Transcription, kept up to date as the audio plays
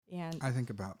And I think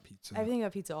about pizza. I think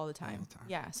about pizza all the time.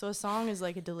 Yeah, so a song is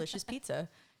like a delicious pizza.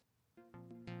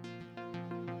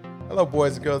 Hello,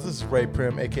 boys and girls. This is Ray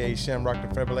Prim, a.k.a. Shamrock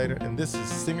Defibrillator, and this is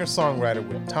singer-songwriter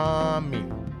with Tom Meany.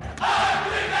 I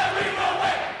believe that we will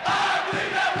win. I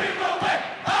believe that we will win.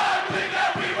 I believe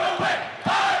that we will win.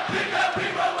 I believe that we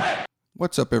will win.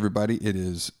 What's up, everybody? It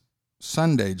is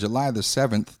Sunday, July the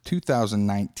 7th,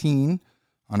 2019,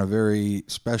 on a very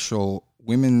special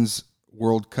Women's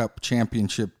World Cup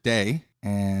Championship Day.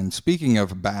 And speaking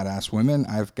of badass women,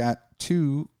 I've got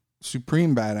two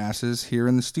supreme badasses here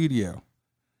in the studio.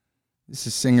 This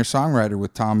is singer-songwriter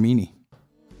with Tom Meany.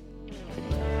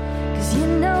 'Cause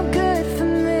you're no good for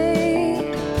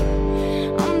me,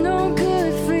 I'm no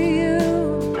good for you.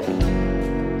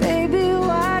 Baby,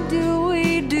 why do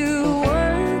we do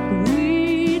what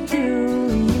we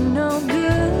do? You're no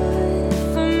good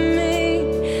for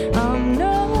me, I'm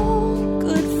no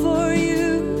good for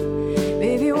you.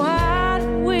 Baby, why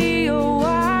do we do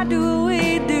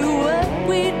what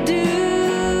we do?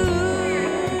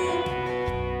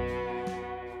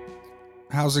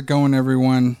 How's it going,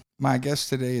 everyone? My guest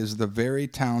today is the very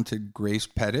talented Grace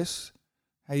Pettis.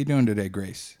 How you doing today,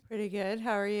 Grace? Pretty good.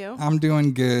 How are you? I'm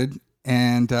doing good.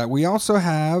 And we also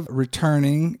have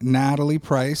returning Natalie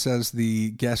Price as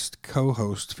the guest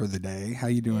co-host for the day. How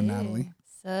you doing, Natalie?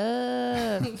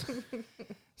 Sup?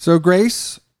 So,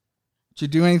 Grace, did you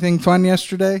do anything fun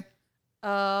yesterday?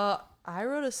 I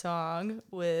wrote a song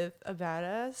with a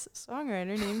badass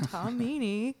songwriter named Tom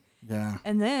Meany. Yeah.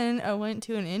 And then I went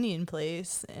to an Indian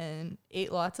place and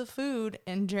ate lots of food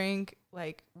and drank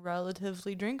like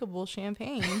relatively drinkable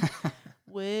champagne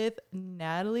with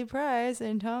Natalie Price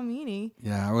and Tom Meany.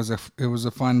 Yeah, it was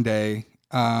a fun day.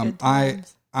 Good I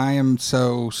times. am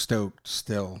so stoked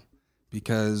still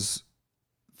because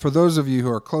for those of you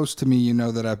who are close to me, you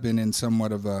know that I've been in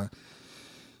somewhat of a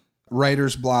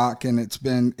writer's block, and it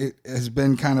has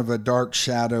been kind of a dark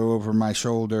shadow over my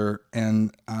shoulder.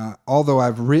 And although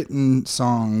I've written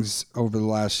songs over the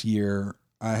last year,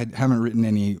 I haven't written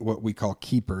any what we call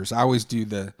keepers. I always do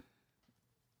the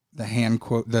hand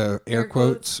quote, the air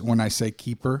quotes when I say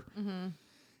keeper. Mm-hmm.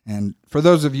 And for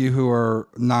those of you who are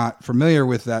not familiar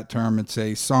with that term, it's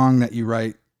a song that you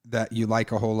write that you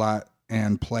like a whole lot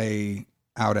and play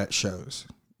out at shows.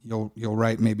 You'll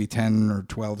write maybe 10 or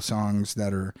 12 songs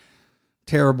that are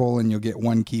terrible, and you'll get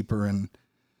one keeper, and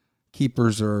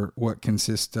keepers are what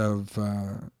consist of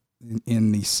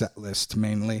in the set list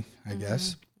mainly, I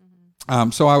guess.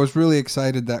 So I was really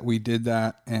excited that we did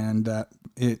that, and that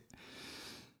it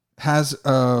has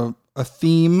a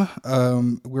theme.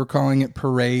 We're calling it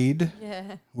Parade,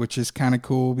 which is kind of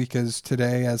cool because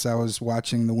today, as I was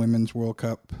watching the Women's World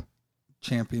Cup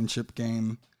Championship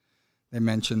game, they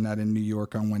mentioned that in New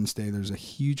York on Wednesday there's a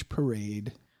huge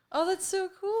parade. Oh, that's so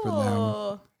cool. For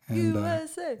them. And,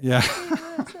 USA. Yeah.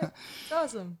 USA. It's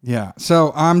awesome. Yeah.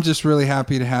 So I'm just really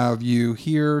happy to have you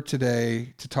here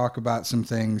today to talk about some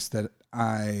things that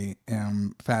I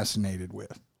am fascinated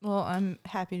with. Well, I'm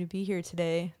happy to be here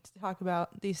today to talk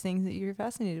about these things that you're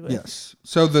fascinated with. Yes.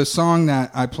 So the song that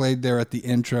I played there at the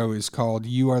intro is called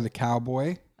You Are the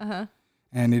Cowboy. Uh-huh.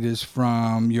 And it is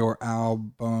from your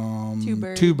album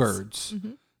Two Birds.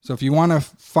 Mm-hmm. So if you want to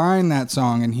find that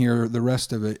song and hear the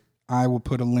rest of it, I will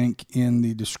put a link in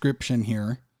the description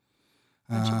here.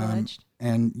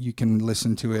 And you can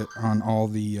listen to it on all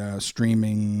the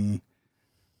streaming.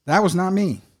 That was not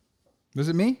me. Was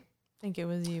it me? I think it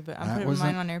was you, but I'm That putting wasn't-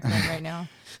 mine on airplane right now.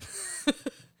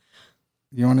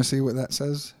 You want to see what that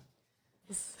says?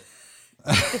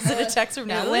 Is it a text from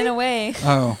It Natalie? went away.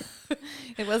 Oh,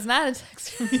 It was not a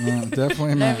text from me.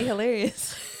 definitely That'd not. be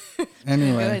hilarious. Go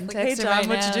Anyway, ahead and Like, hey, text her Tom, right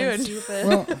what you now doing? and see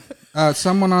if well,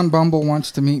 someone on Bumble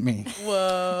wants to meet me.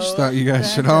 Whoa. Just thought you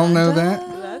guys should all know that.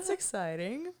 That's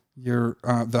exciting. You're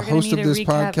the gonna host of need a this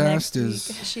recap podcast next is.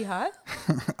 Is she hot?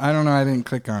 I don't know. I didn't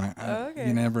click on it. Oh, okay.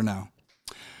 You never know.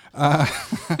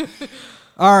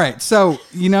 All right. So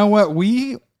you know what?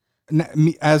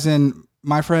 As in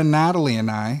my friend Natalie and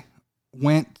I,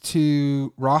 went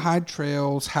to Rawhide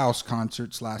Trail's house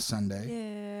concerts last Sunday.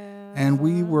 Yeah. And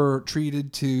we were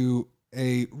treated to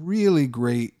a really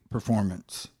great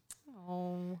performance.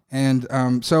 Oh. And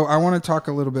so I want to talk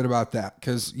a little bit about that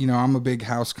because, you know, I'm a big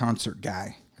house concert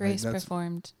guy. Grace right?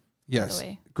 performed. Yes. the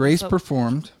way. Grace So-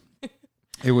 performed.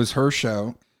 It was her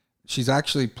show. She's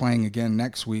actually playing again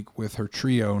next week with her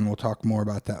trio, and we'll talk more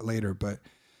about that later. But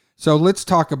so let's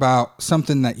talk about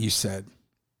something that you said,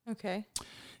 Okay.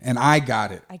 and I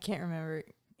got it. I can't remember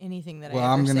anything that Well,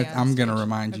 I ever I'm say gonna on stage.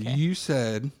 remind you. Okay. You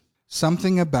said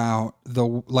something about the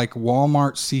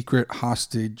Walmart secret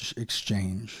hostage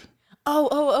exchange.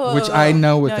 Which I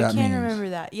know what no, that I can't means. remember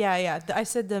that. Yeah. I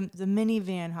said the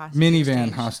minivan hostage. Minivan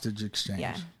exchange. hostage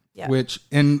exchange. Yeah. Which,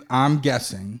 and I'm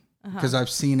guessing, because I've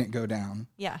seen it go down,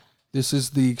 Yeah. this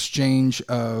is the exchange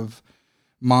of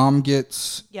mom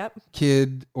gets Yep.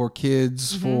 kid or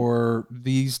kids for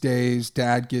these days,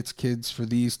 dad gets kids for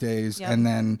these days, Yep. and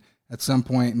then at some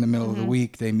point in the middle of the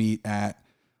week, they meet at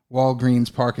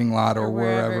Walgreens parking lot or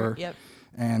wherever. Yep.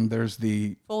 And there's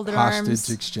the Folded hostage arms,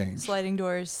 exchange. sliding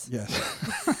doors, Yes.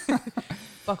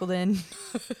 buckled in.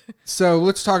 So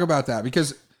let's talk about that,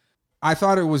 because I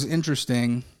thought it was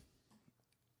interesting.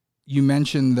 You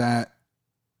mentioned that,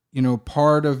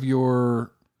 part of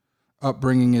your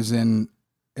upbringing is in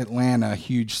Atlanta, a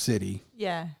huge city,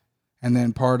 Yeah. and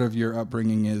then part of your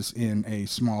upbringing is in a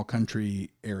small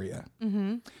country area.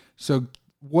 Mm-hmm. So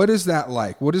what is that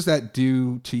like? What does that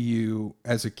do to you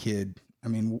as a kid? I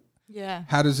mean, Yeah.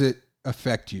 how does it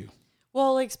affect you?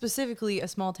 Well, like specifically a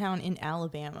small town in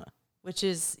Alabama, which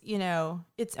is,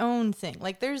 its own thing.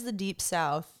 Like there's the deep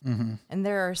South and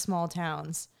there are small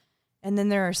towns. And then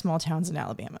there are small towns in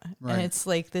Alabama. Right. And it's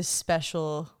like this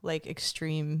special, like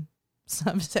extreme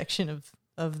subsection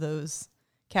of those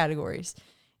categories.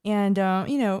 And,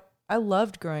 I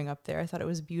loved growing up there. I thought it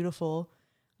was beautiful.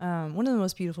 One of the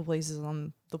most beautiful places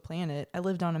on the planet. I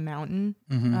lived on a mountain,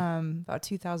 about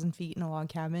 2,000 feet in a log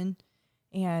cabin.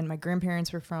 And my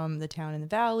grandparents were from the town in the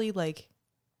valley. Like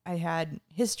I had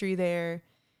history there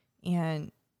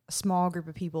and a small group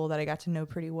of people that I got to know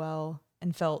pretty well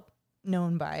and felt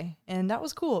known by. And that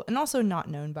was cool. And also not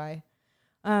known by.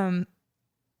 And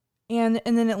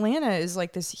then Atlanta is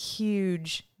like this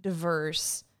huge,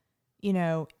 diverse,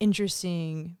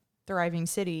 interesting, thriving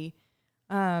city.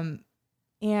 And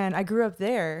I grew up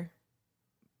there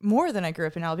more than I grew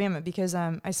up in Alabama because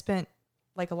I spent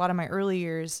like a lot of my early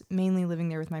years mainly living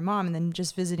there with my mom and then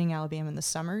just visiting Alabama in the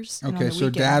summers. and on Okay, the so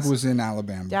weekends. dad was in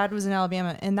Alabama. Dad was in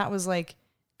Alabama, and that was like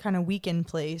kind of weekend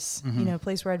place,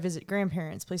 place where I'd visit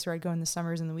grandparents, place where I'd go in the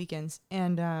summers and the weekends.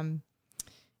 And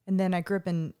then I grew up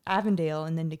in Avondale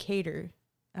and then Decatur,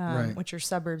 Right. which are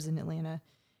suburbs in Atlanta.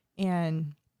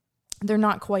 And they're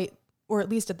not quite, or at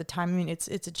least at the time, I mean, it's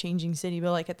a changing city,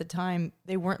 but like at the time,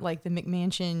 they weren't like the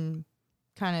McMansion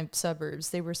kind of suburbs.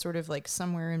 They were sort of like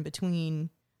somewhere in between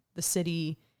the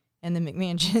city and the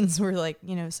McMansions were like,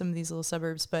 some of these little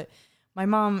suburbs. But my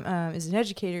mom is an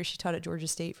educator. She taught at Georgia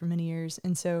State for many years.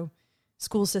 And so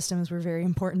school systems were very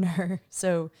important to her.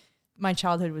 So my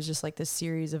childhood was just like this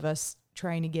series of us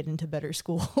trying to get into better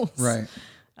schools. Right.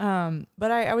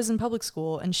 But I was in public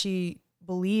school, and she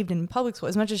believed in public school.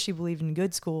 As much as she believed in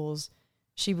good schools,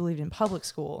 she believed in public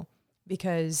school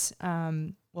because,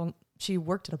 she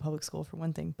worked at a public school for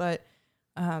one thing. But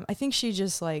I think she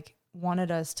just like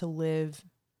wanted us to live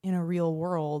in a real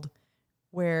world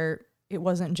where it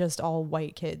wasn't just all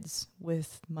white kids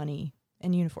with money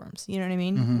and uniforms. You know what I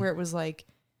mean? Where it was like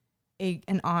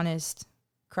an honest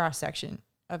cross section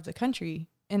of the country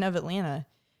and of Atlanta.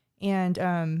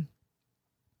 And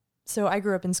so I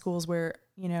grew up in schools where,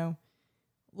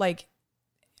 like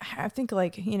I think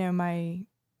like,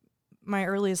 my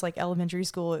earliest like elementary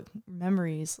school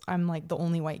memories, I'm like the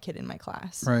only white kid in my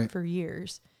class for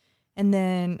years. And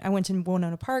then I went to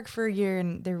Winona Park for a year,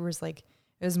 and there was like,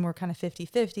 it was more kind of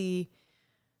 50-50.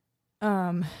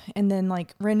 And then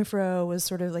like Renfro was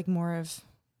sort of like more of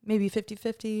maybe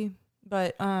 50-50.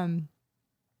 But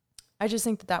I just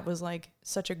think that was like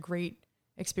such a great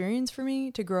experience for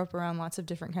me to grow up around lots of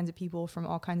different kinds of people from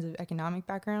all kinds of economic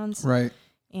backgrounds. Right.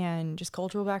 And just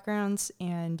cultural backgrounds.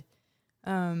 And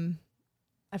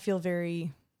I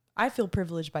feel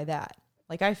privileged by that.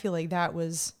 Like, I feel like that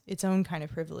was its own kind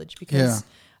of privilege because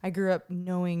I grew up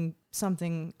knowing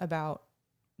something about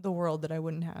the world that I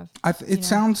wouldn't have. It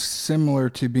sounds similar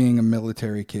to being a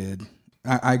military kid.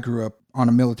 I grew up on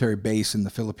a military base in the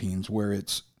Philippines where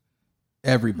it's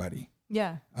everybody.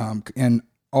 Yeah. And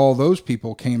all those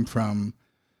people came from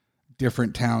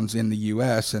different towns in the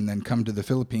U.S. and then come to the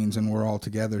Philippines, and we're all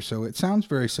together. So it sounds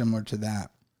very similar to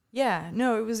that. Yeah,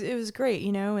 no, it was great,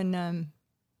 and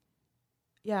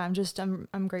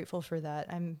I'm grateful for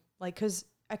that. I'm like, cause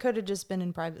I could have just been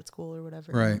in private school or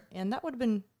whatever. Right. And that would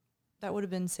have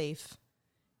been safe.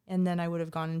 And then I would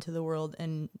have gone into the world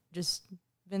and just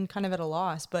been kind of at a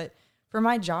loss. But for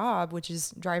my job, which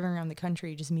is driving around the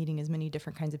country, just meeting as many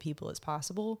different kinds of people as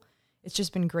possible, it's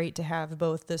just been great to have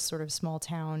both this sort of small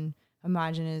town,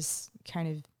 homogenous kind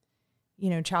of,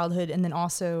 childhood, and then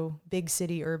also big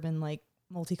city, urban, like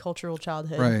multicultural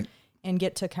childhood. Right. And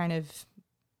get to kind of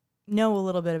know a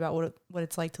little bit about what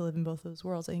it's like to live in both those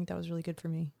worlds. I think that was really good for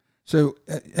me. So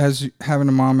as having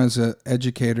a mom as an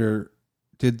educator,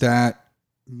 did that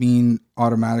mean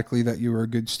automatically that you were a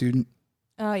good student?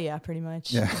 Oh yeah, pretty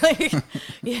much. Yeah. Like,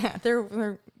 yeah,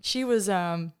 she was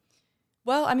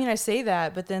well, I mean, I say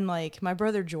that, but then like my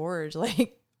brother George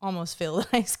like almost failed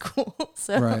high school.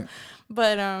 So Right.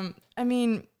 but I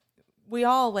mean, we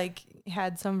all like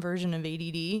had some version of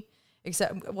ADD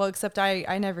except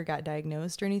I never got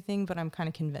diagnosed or anything, but I'm kind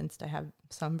of convinced I have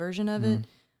some version of it.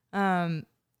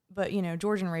 But you know,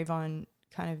 George and Rayvon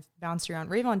kind of bounced around.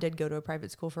 Rayvon did go to a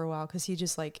private school for a while because he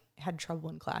just like had trouble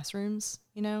in classrooms,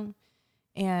 you know.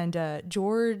 And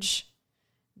George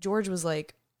was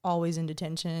like always in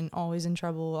detention, always in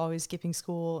trouble, always skipping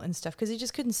school and stuff because he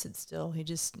just couldn't sit still. He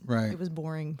just Right. it was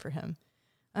boring for him.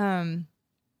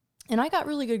 And I got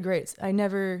really good grades. I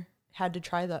never had to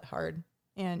try that hard,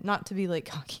 and not to be like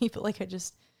cocky, but like I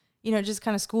just, you know, just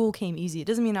kind of school came easy. It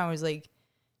doesn't mean I was like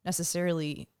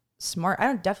necessarily smart.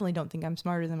 Definitely don't think I'm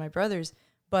smarter than my brothers,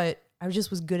 but I just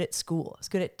was good at school. I was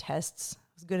good at tests. I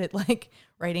was good at like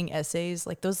writing essays.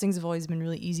 Like those things have always been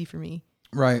really easy for me.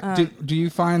 Right. Do you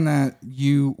find that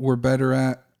you were better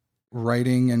at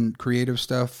writing and creative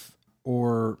stuff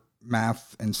or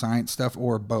math and science stuff,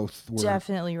 or both were?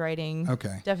 Definitely writing.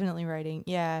 Okay. Definitely writing.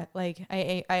 Yeah. Like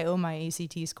I owe my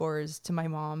ACT scores to my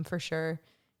mom for sure,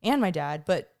 and my dad.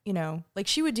 But you know, like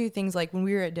she would do things like when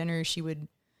we were at dinner, she would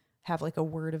have like a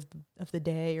word of the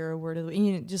day or a word of the,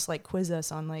 you know, just like quiz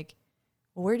us on like,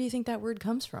 well, where do you think that word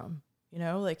comes from? You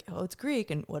know, like, oh, it's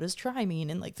Greek, and what does try mean?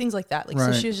 And like things like that. Like, so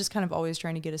Right. she was just kind of always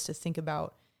trying to get us to think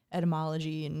about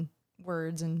etymology and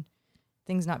words and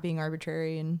things not being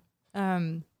arbitrary. And,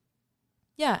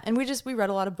 yeah. And we read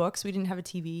a lot of books. We didn't have a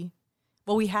TV.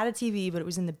 Well, we had a TV, but it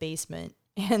was in the basement,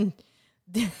 and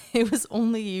it was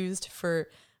only used for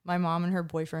my mom and her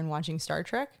boyfriend watching Star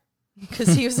Trek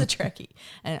because he was a Trekkie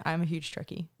and I'm a huge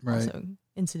Trekkie Right. also,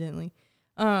 incidentally.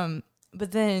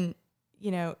 But then,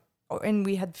 you know, and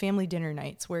we had family dinner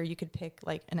nights where you could pick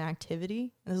like an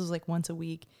activity. This was like once a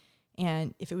week.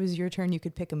 And if it was your turn, you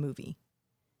could pick a movie.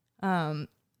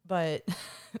 But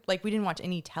like we didn't watch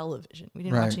any television. We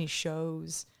didn't Right. watch any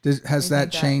shows. Has Anything that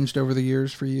like that. changed over the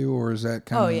years for you, or is that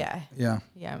kind of? Oh yeah. Yeah.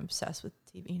 Yeah, I'm obsessed with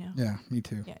TV, you know. Yeah. Me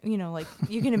too. Yeah, you know, like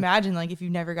you can imagine, like if you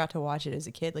never got to watch it as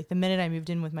a kid, like the minute I moved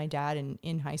in with my dad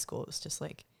in high school, it was just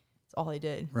like it's all I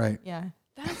did. Right. Yeah,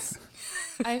 That's,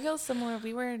 I feel similar.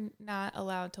 We were not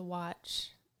allowed to watch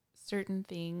certain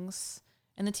things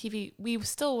in the TV. We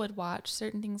still would watch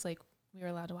certain things, like we were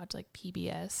allowed to watch like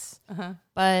PBS,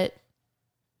 but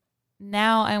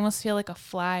now I almost feel like a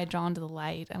fly drawn to the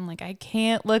light. I'm like, I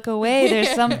can't look away.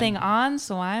 There's something on,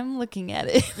 so I'm looking at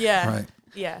it. yeah, Right.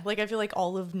 yeah. Like I feel like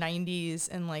all of '90s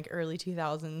and like early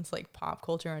 2000s like pop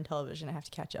culture on television, I have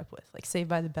to catch up with, like Saved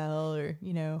by the Bell or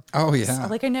you know. Oh yeah.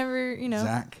 Like I never, you know.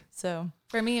 Zach. So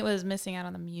For me, it was missing out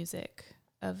on the music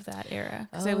of that era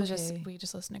because it was just Okay. we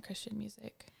just listened to Christian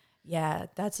music. yeah,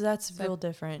 that's So real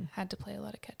different. Had to play a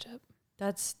lot of catch up.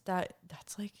 That's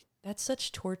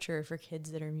such torture for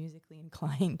kids that are musically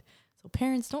inclined. So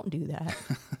parents, don't do that.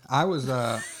 I was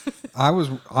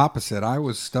opposite. I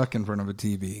was stuck in front of a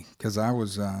TV because I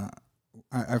was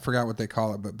I forgot what they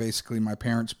call it, but basically my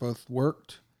parents both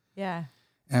worked, Yeah.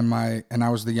 and I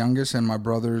was the youngest, and my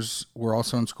brothers were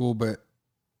also in school, but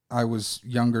I was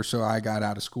younger, so I got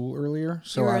out of school earlier.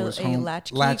 So You were I was a home.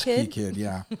 latchkey kid,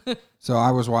 yeah. So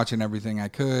I was watching everything I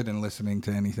could and listening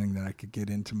to anything that I could get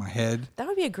into my head. That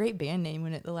would be a great band name,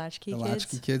 wouldn't it? The Latchkey The Kids.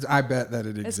 Latchkey Kids. I bet that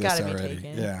it It's exists gotta be already.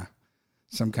 taken. Yeah,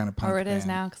 some kind of punk Or it is band.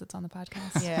 now because it's on the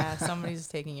podcast. Yeah, somebody's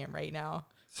taking it right now.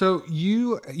 So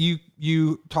you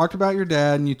talked about your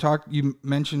dad, and you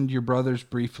mentioned your brothers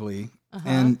briefly,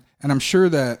 and I'm sure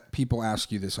that people ask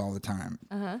you this all the time.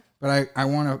 But I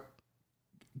want to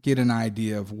get an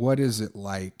idea of what is it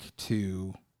like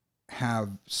to have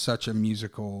such a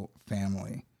musical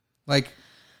family, like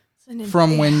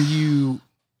from when you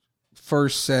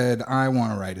first said, I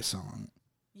want to write a song.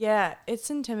 Yeah, it's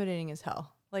intimidating as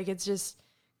hell. Like it's just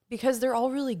because they're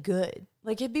all really good.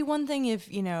 Like it'd be one thing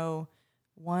if, you know,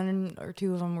 one or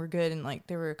two of them were good and like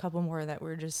there were a couple more that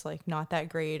were just like not that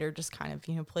great or just kind of,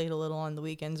 you know, played a little on the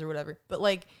weekends or whatever. But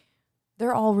like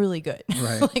they're all really good.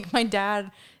 Right. Like my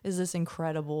dad is this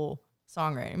incredible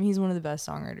songwriter. I mean, he's one of the best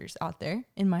songwriters out there,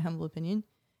 in my humble opinion.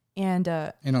 And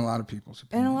In a lot of people's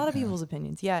opinion. and a lot of yeah. people's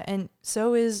opinions, yeah. And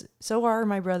so are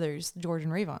my brothers, George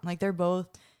and Rayvon. Like they're both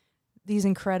these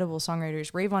incredible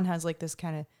songwriters. Rayvon has like this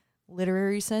kind of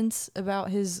literary sense about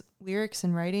his lyrics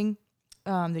and writing.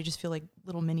 They just feel like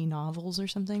little mini novels or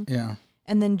something. Yeah.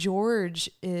 And then George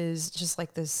is just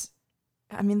like this.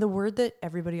 I mean, the word that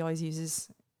everybody always uses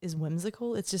is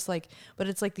whimsical. It's just like, but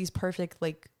it's like these perfect,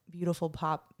 like beautiful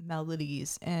pop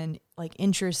melodies and like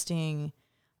interesting,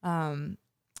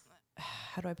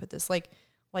 how do I put this? Like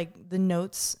like the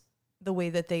notes, the way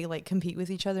that they like compete with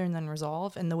each other and then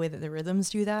resolve, and the way that the rhythms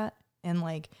do that. And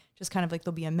like, just kind of like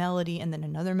there'll be a melody and then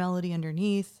another melody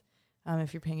underneath.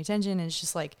 If you're paying attention, and it's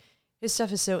just like, his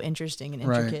stuff is so interesting and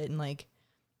intricate. Right. And like,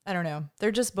 I don't know, they're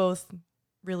just both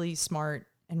really smart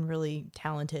and really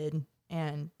talented.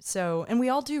 And we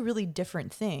all do really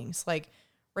different things. Like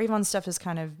Rayvon's stuff is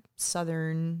kind of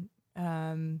Southern,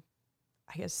 I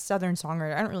guess Southern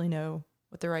songwriter. I don't really know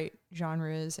what the right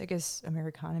genre is. I guess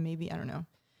Americana maybe. I don't know.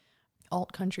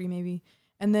 Alt country maybe.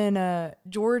 And then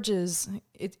George is,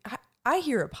 I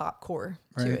hear a pop core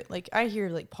to Right. it. Like I hear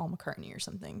like Paul McCartney or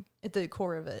something at the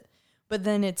core of it. But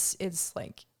then it's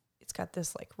like, it's got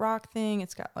this like rock thing.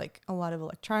 It's got like a lot of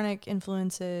electronic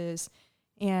influences,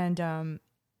 and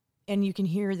you can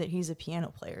hear that he's a piano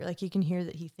player. Like you can hear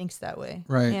that he thinks that way.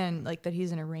 Right. And like that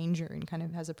he's an arranger and kind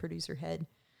of has a producer head.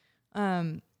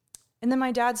 And then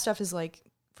my dad's stuff is like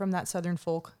from that Southern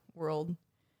folk world,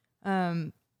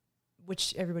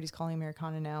 which everybody's calling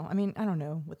Americana now. I mean, I don't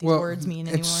know what these words mean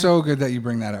anymore. It's so good that you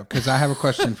bring that up, because I have a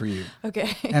question for you.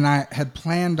 Okay. And I had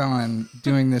planned on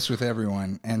doing this with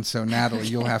everyone. And so, Natalie,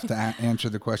 you'll have to answer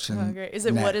the question. Oh, great. Is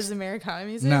it what next. is Americana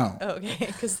music? No. Oh, okay.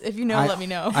 Because if you know, let me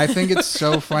know. I think it's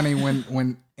so funny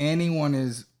when anyone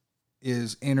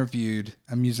is interviewed,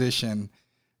 a musician,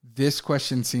 this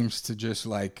question seems to just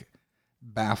like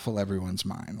baffle everyone's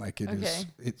mind. Like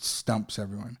it stumps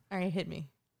everyone. All right, hit me.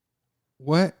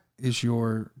 What is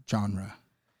your genre?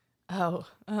 Oh,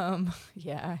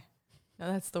 yeah.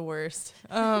 No, that's the worst.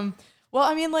 Well,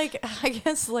 I mean, like, I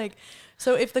guess, like,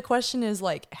 so if the question is,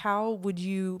 like, how would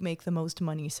you make the most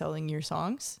money selling your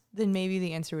songs, then maybe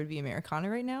the answer would be Americana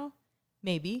right now.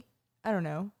 Maybe. I don't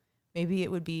know. Maybe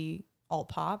it would be alt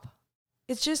pop.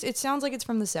 It's just, it sounds like it's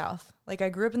from the South. Like, I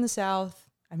grew up in the South.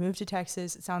 I moved to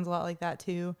Texas. It sounds a lot like that,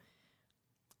 too.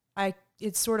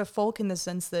 It's sort of folk in the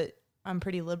sense that I'm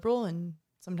pretty liberal, and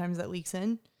sometimes that leaks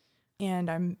in. And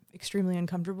I'm extremely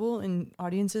uncomfortable in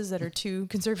audiences that are too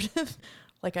conservative.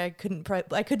 Like I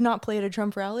could not play at a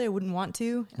Trump rally. I wouldn't want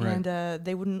to, Right. and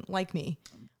they wouldn't like me.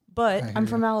 But I'm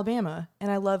from Alabama, and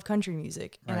I love country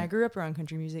music, and I Right. grew up around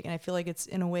country music, and I feel like it's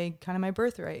in a way kind of my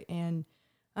birthright. And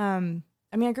I mean,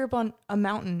 I grew up on a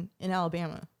mountain in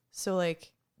Alabama, so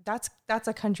like that's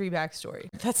a country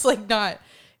backstory. That's like not,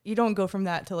 you don't go from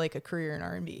that to like a career in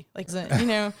R&B, like, you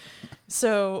know.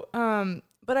 So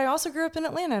but I also grew up in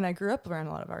Atlanta, and I grew up around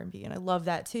a lot of R&B, and I love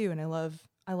that too. And I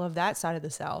love that side of the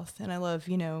South, and I love,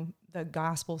 you know, the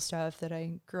gospel stuff that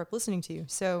I grew up listening to.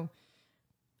 So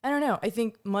I don't know. I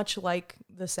think much like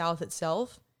the South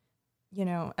itself, you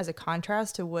know, as a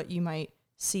contrast to what you might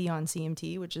see on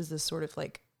CMT, which is this sort of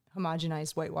like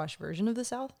homogenized, whitewashed version of the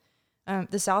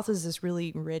South is this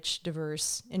really rich,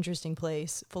 diverse, interesting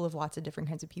place full of lots of different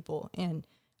kinds of people. And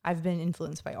I've been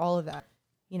influenced by all of that,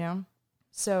 you know?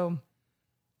 So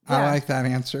I yeah. like that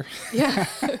answer. Yeah.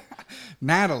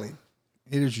 Natalie,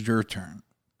 it is your turn.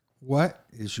 What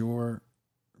is your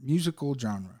musical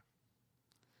genre?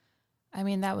 I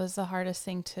mean, that was the hardest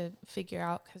thing to figure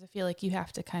out, because I feel like you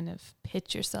have to kind of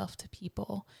pitch yourself to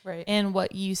people. Right. And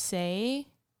what you say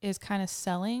is kind of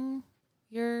selling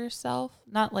yourself,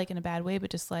 not like in a bad way,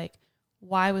 but just like,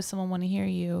 why would someone want to hear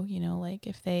you? You know, like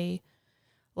if they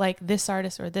like this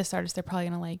artist or this artist, they're probably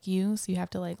going to like you. So you have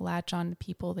to like latch on to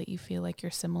people that you feel like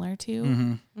you're similar to.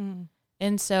 Mm-hmm. Mm-hmm.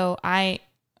 And so I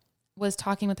was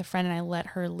talking with a friend, and I let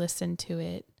her listen to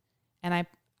it. And I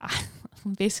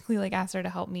basically like asked her to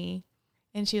help me.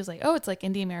 And she was like, oh, it's like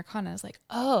indie Americana. I was like,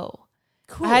 oh,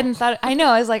 Cool. I hadn't thought. I know.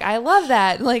 I was like, I love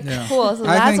that. Like, Yeah. cool. So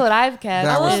I that's think what I've kept.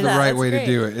 That I was love the that. right That's way great. to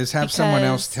do it, is have someone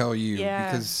else Because- tell you,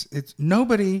 Yeah. because it's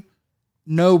nobody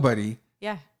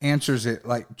Yeah. answers it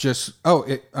like just,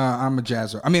 I'm a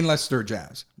jazzer. I mean, unless they're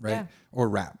jazz, right? Yeah. Or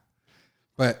rap.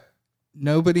 But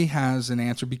nobody has an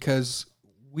answer, because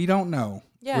we don't know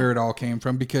Yeah. where it all came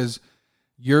from, because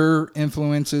your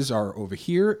influences are over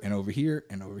here and over here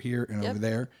and over here and Yep. over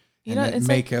there. You And know, that it's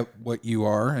make up what you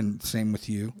are, and same with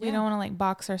you. We don't want to like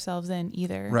box ourselves in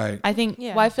either. Right. I think,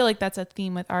 Yeah. well, I feel like that's a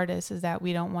theme with artists, is that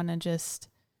we don't want to just,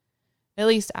 at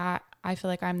least I feel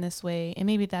like I'm this way. And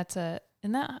maybe that's isn't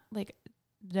that like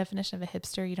the definition of a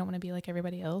hipster? You don't want to be like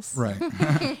everybody else. Right.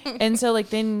 And so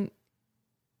like then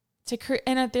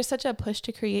there's such a push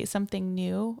to create something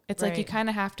new. It's like you Right. kind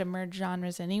of have to merge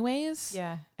genres anyways.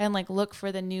 Yeah. And like look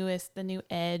for the new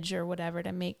edge or whatever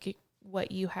to make it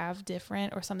what you have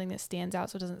different, or something that stands out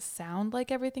so it doesn't sound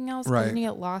like everything else. 'Cause Right. then you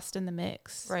get lost in the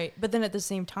mix. Right. But then at the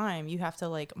same time, you have to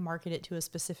like market it to a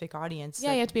specific audience.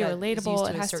 Yeah, you have to be that is used relatable.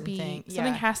 It a has to certain be thing. something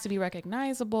Yeah. has to be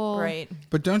recognizable. Right.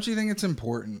 But don't you think it's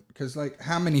important? Because, like,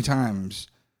 how many times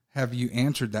have you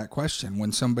answered that question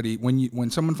when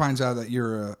someone finds out that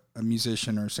you're a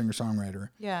musician or a singer-songwriter?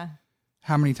 Yeah.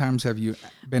 How many times have you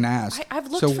been asked? I've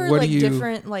looked So for what like do you-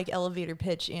 different like elevator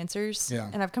pitch answers. Yeah.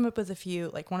 And I've come up with a few.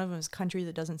 Like one of them is country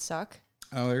that doesn't suck.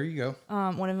 Oh, there you go.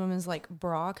 One of them is like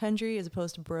bra country as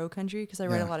opposed to bro country because I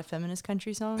write Yeah. a lot of feminist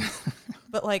country songs.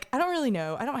 But like I don't really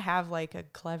know. I don't have like a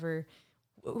clever.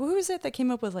 Who is it that came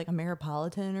up with like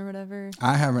Ameripolitan or whatever?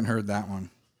 I haven't heard that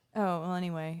one. Oh well,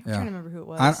 anyway, I'm Yeah. trying to remember who it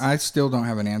was. I still don't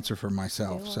have an answer for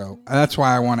myself, so that's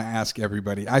why I want to ask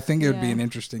everybody. I think it would be Yeah. an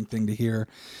interesting thing to hear.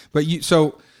 But yes,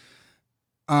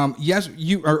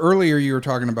 earlier you were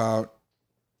talking about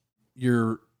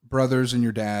your brothers and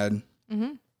your dad,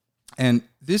 Mm-hmm. and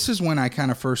this is when I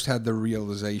kind of first had the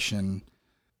realization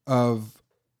of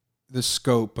the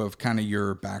scope of kind of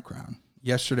your background.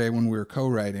 Yesterday, when we were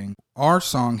co-writing, our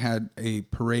song had a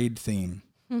parade theme.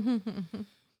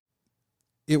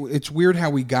 It's weird how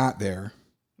we got there.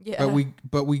 Yeah.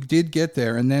 But we did get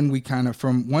there, and then we kind of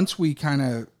once we kind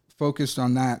of focused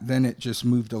on that, then it just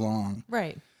moved along.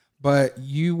 Right. But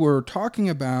you were talking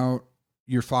about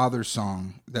your father's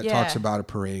song that talks Yeah. about a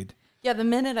parade. Yeah, the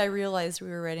minute I realized we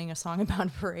were writing a song about a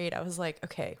parade, I was like,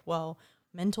 okay, well,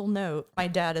 mental note. My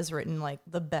dad has written like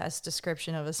the best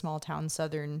description of a small town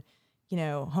Southern,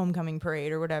 homecoming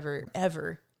parade or whatever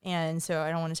ever. And so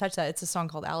I don't want to touch that. It's a song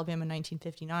called Alabama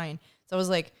 1959. So I was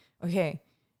like, okay,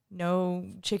 no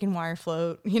chicken wire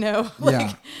float, like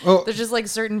Yeah. Well, there's just like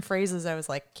certain phrases I was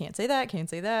like, can't say that,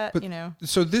 But-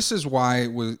 so this is why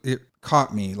it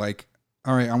caught me. Like,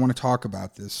 all right, I want to talk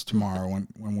about this tomorrow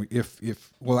when we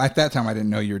well, at that time I didn't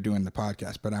know you were doing the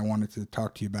podcast, but I wanted to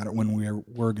talk to you about it when we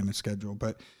were going to schedule.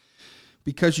 But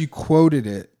because you quoted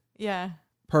it Yeah.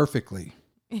 perfectly,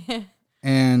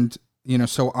 and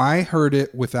so I heard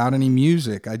it without any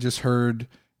music. I just heard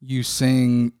you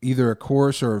sing either a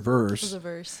chorus or a It was verse. a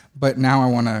verse. But now I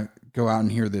want to go out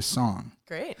and hear this song.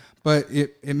 Great. But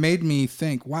it made me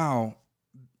think, wow,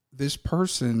 this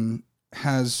person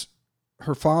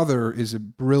her father is a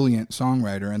brilliant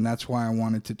songwriter, and that's why I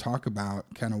wanted to talk about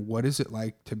kind of what is it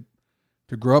like to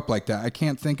grow up like that. I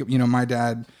can't think of, my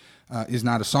dad is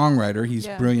not a songwriter. He's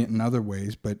Yeah. brilliant in other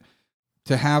ways, but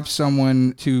to have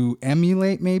someone to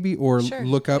emulate maybe or Sure,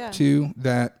 look up yeah. to,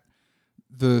 that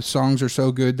the songs are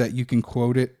so good that you can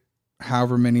quote it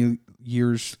however many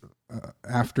years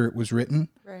after it was written.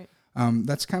 Right.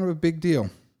 That's kind of a big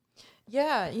deal.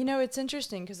 Yeah, it's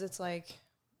interesting because it's like,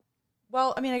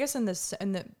 well, I mean, I guess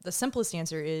the simplest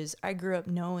answer is I grew up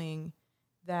knowing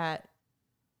that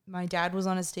my dad was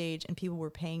on a stage and people were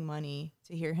paying money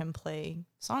to hear him play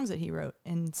songs that he wrote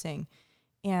and sing.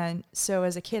 And so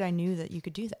as a kid, I knew that you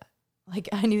could do that. Like,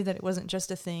 I knew that it wasn't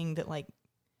just a thing that like,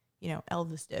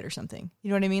 Elvis did or something. You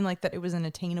know what I mean? Like that it was an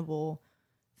attainable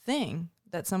thing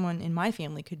that someone in my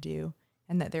family could do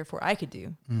and that therefore I could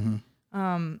do.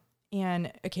 Mm-hmm.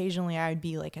 And occasionally I would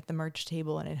be like at the merch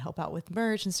table and I'd help out with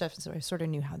merch and stuff. And so I sort of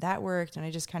knew how that worked. And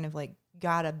I just kind of like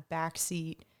got a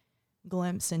backseat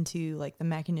glimpse into like the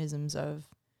mechanisms of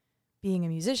being a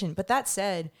musician. But that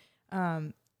said,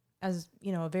 as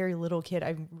a very little kid,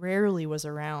 I rarely was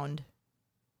around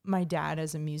my dad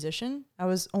as a musician. I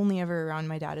was only ever around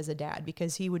my dad as a dad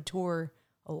because he would tour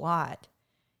a lot.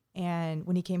 And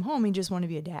when he came home, he just wanted to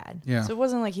be a dad. Yeah. So it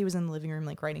wasn't like he was in the living room,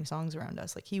 like writing songs around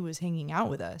us. Like he was hanging out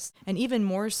with us. And even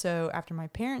more so after my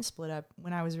parents split up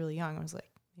when I was really young, I was like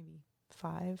maybe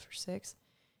 5 or 6.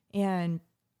 And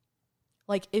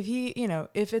like if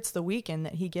if it's the weekend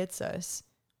that he gets us,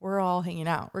 we're all hanging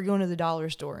out. We're going to the dollar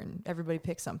store and everybody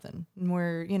picks something. And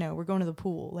we're going to the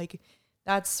pool. Like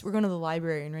we're going to the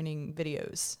library and renting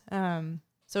videos.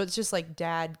 So it's just like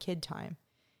dad kid time.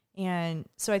 And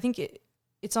so I think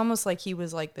it's almost like he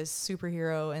was like this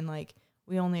superhero and like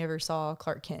we only ever saw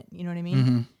Clark Kent, you know what I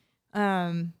mean?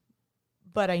 Mm-hmm.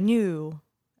 But I knew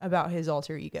about his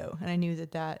alter ego and I knew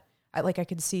that I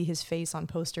could see his face on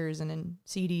posters and in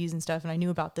CDs and stuff. And I knew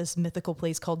about this mythical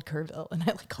place called Kerrville and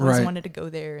I like always Right. wanted to go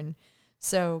there. And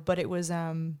so, but it was,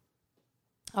 I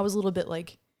was a little bit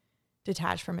like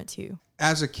detached from it too.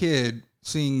 As a kid,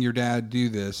 seeing your dad do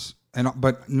this,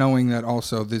 but knowing that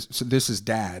also this is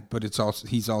dad, but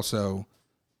he's also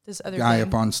This other guy thing.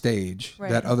 up on stage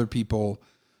Right. that other people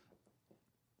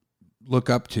look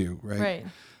up to, right? Right.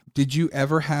 Did you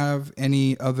ever have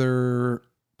any other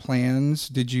plans?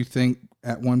 Did you think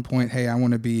at one point, hey, I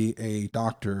want to be a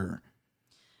doctor?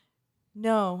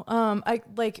 No. I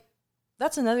like,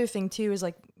 that's another thing too, is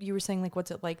like you were saying, like,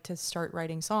 what's it like to start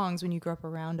writing songs when you grew up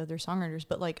around other songwriters?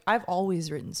 But like, I've always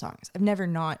written songs. I've never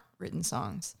not written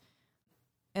songs.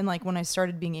 And like, when I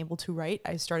started being able to write,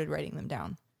 I started writing them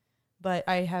down. But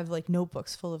I have like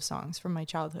notebooks full of songs from my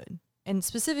childhood. and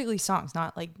specifically songs,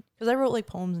 not like, because I wrote like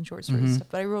poems and short stories and stuff,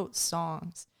 but I wrote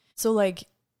songs. So like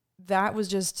that was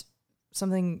just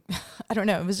something, I don't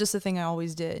know, it was just a thing I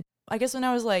always did. I guess when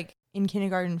I was like in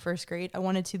kindergarten, first grade, I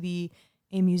wanted to be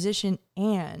a musician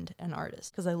and an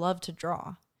artist because I love to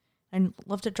draw. I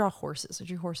love to draw horses. I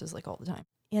drew horses like all the time.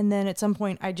 And then at some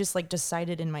point, I just like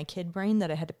decided in my kid brain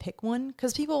that I had to pick one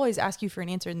because people always ask you for an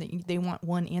answer and they want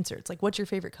one answer. It's like, what's your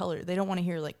favorite color? They don't want to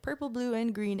hear like purple, blue,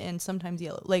 and green, and sometimes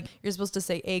yellow. Like you're supposed to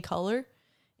say a color.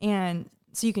 And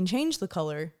so you can change the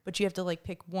color, but you have to like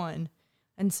pick one.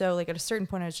 And so like at a certain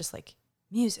point, I was just like,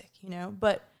 music, you know?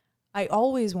 But I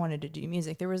always wanted to do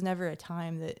music. There was never a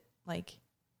time that like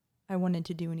I wanted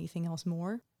to do anything else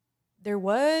more. There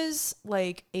was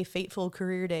like a fateful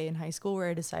career day in high school where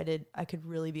I decided I could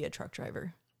really be a truck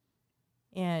driver.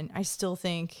 And I still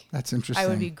think That's interesting. I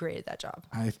would be great at that job.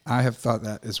 I have thought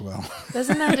that as well.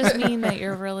 Doesn't that just mean that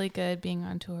you're really good being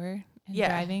on tour and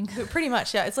driving? Pretty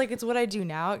much, yeah. It's like it's what I do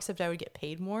now, except I would get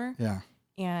paid more. Yeah.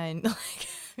 And like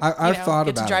I've thought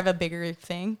get about to drive it. a bigger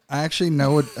thing. I actually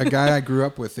know a guy I grew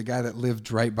up with, the guy that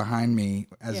lived right behind me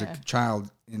as Yeah. a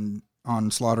child on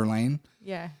Slaughter Lane.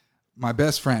 Yeah. My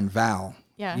best friend, Val,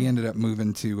 Yeah. he ended up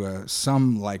moving to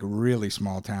some like really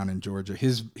small town in Georgia.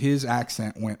 His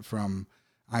accent went from,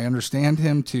 I understand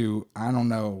him, to I don't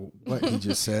know what he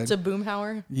just said. It's a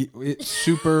Boomhauer. It's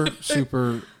super,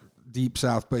 super deep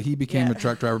south, but he became a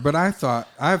truck driver. But I've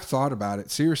thought about it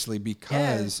seriously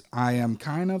because I am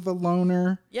kind of a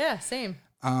loner. Yeah, same.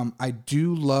 I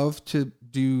do love to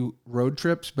do road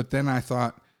trips, but then I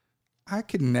thought I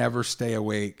could never stay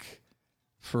awake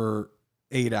for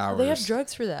 8 hours. They have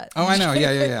drugs for that. Oh, I know.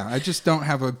 Yeah. I just don't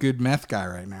have a good meth guy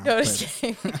right now. No, but- just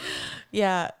kidding.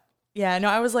 Yeah. No,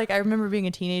 I was like, I remember being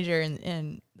a teenager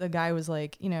and the guy was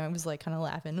like, you know, it was like kind of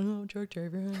laughing, oh, truck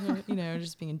driver, you know,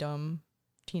 just being a dumb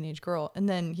teenage girl. And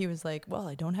then he was like, well,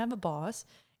 I don't have a boss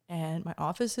and my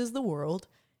office is the world.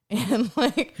 And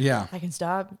like, Yeah. I can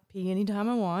stop, pee anytime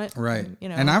I want. Right. And, you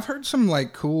know, And I've heard some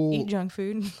like cool, eat junk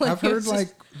food. I've it heard was just-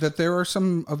 like that there are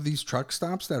some of these truck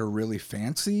stops that are really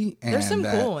fancy. And there's some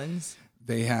that cool ones.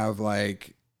 they have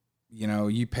like, you know,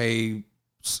 you pay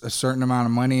a certain amount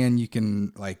of money and you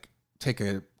can like take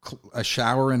a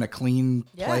shower in a clean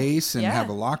Yeah. place and Yeah. have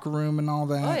a locker room and all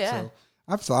that. Oh, yeah. So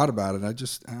I've thought about it. I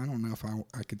don't know if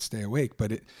I could stay awake,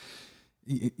 but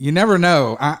you never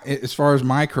know. As far as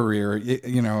my career,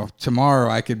 you know, tomorrow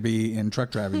I could be in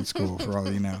truck driving school for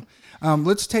all you know.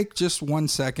 Let's take just 1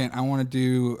 second. I want to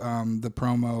do the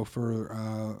promo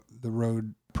for the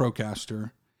Rode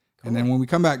Procaster. And then when we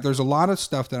come back, there's a lot of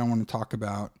stuff that I want to talk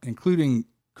about, including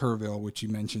Kerrville, which you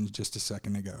mentioned just a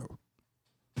second ago.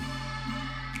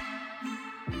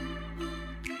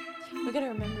 We gotta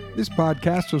remember. This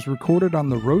podcast was recorded on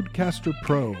the Rodecaster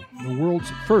Pro, the world's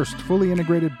first fully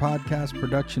integrated podcast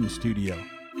production studio.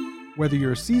 Whether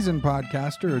you're a seasoned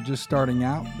podcaster or just starting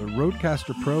out, the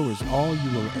Rodecaster Pro is all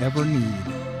you will ever need.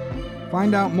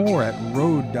 Find out more at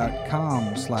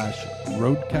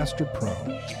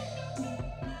rode.com/rodecasterpro.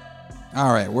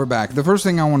 All right, we're back. The first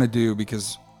thing I want to do,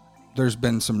 because there's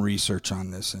been some research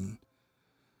on this, and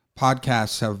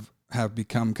podcasts have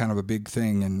become kind of a big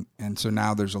thing, and so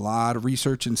now there's a lot of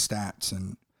research and stats,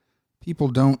 and people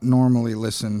don't normally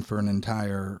listen for an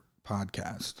entire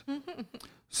podcast.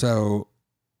 So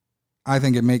I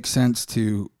think it makes sense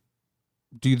to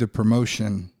do the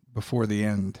promotion before the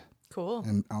end, Cool.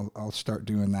 and I'll start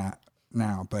doing that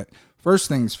now. But first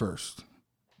things first,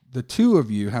 the two of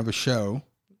you have a show.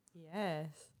 Yes.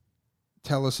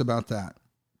 Tell us about that.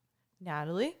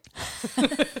 Natalie.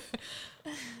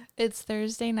 It's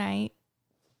Thursday night.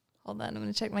 Hold on, I'm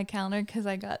gonna check my calendar because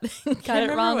I got it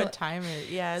Remember wrong. what time it?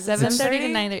 Yeah, is it 7:30 to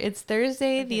 6:30? 9:30. It's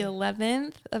Thursday, the Okay.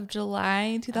 11th of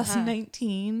July,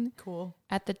 2019, Cool.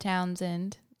 at the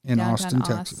Townsend In downtown Austin,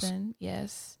 Texas. Austin.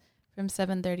 Yes, from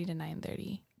 7:30 to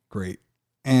 9:30. Great.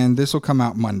 And this will come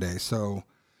out Monday. So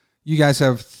you guys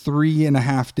have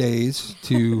 3.5 days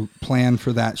to plan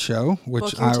for that show,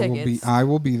 which Book your tickets. I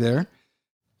will be there.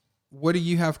 What do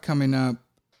you have coming up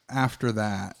after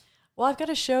that? Well, I've got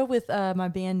a show with my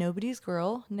band Nobody's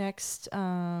Girl next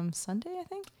Sunday, I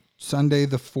think. Sunday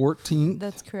the 14th.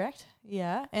 That's correct.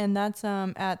 Yeah, and that's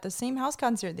at the same house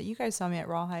concert that you guys saw me at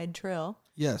Rawhide Trail.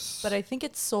 Yes. But I think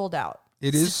it's sold out.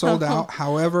 It is sold out.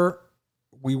 However,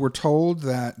 we were told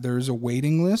that there's a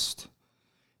waiting list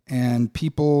and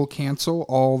people cancel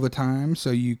all the time. So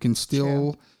you can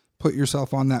still put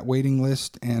yourself on that waiting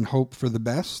list and hope for the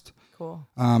best. Cool.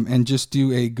 And just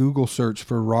do a Google search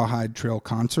for Rawhide Trail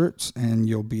Concerts and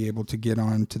you'll be able to get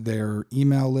onto their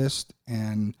email list,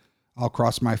 and I'll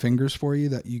cross my fingers for you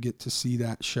that you get to see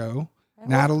that show.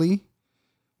 Natalie,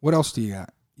 what else do you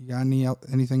got? You got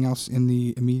anything else in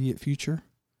the immediate future?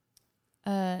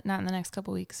 Not in the next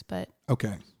couple weeks, but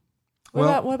Okay.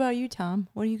 What about you, Tom?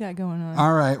 What do you got going on?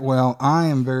 All right. Well, I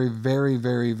am very, very,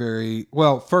 very, very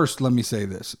well. First, let me say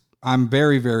this: I'm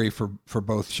very, very for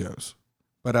both shows,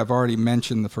 but I've already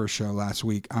mentioned the first show last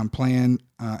week. I'm playing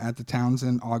at the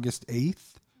Townsend August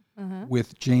 8th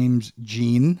with James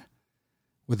Jean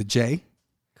with a J.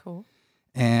 Cool.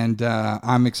 And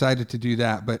I'm excited to do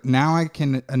that. But now I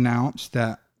can announce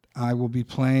that I will be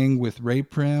playing with Ray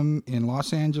Prim in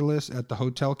Los Angeles at the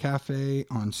Hotel Cafe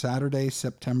on Saturday,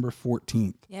 September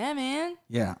 14th. Yeah, man.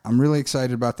 Yeah, I'm really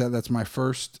excited about that. That's my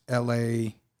first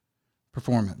LA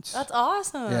performance. That's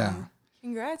awesome. Yeah.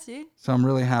 Congrats, dude. So I'm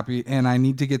really happy. And I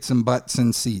need to get some butts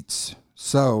and seats.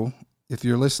 So if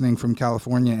you're listening from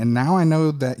California, and now I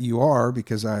know that you are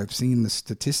because I've seen the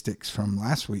statistics from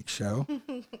last week's show,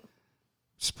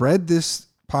 spread this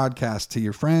podcast to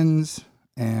your friends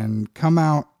and come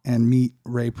out and meet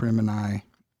Ray Prim and I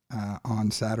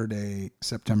on Saturday,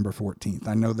 September 14th.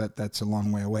 I know that that's a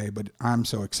long way away, but I'm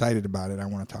so excited about it. I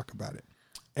want to talk about it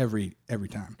every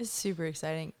time. It's super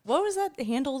exciting. What was that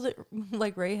handle that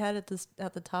like Ray had at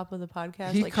the top of the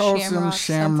podcast? He like calls them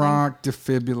Shamrock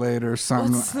Defibrillator,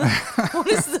 something.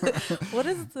 What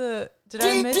is the? Did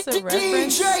I miss a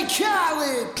reference?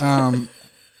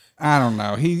 I don't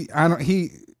know.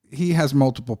 He has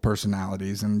multiple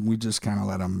personalities, and we just kind of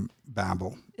let him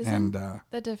babble. Isn't the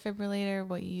defibrillator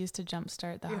what you use to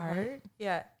jumpstart the Your heart?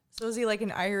 Yeah. So is he like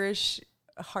an Irish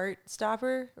heart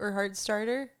stopper or heart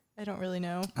starter? I don't really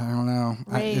know. I don't know.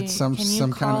 Ray, It's some can you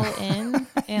call kind of in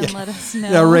and let us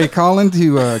know? Yeah, Ray, call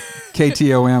into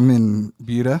KTOM in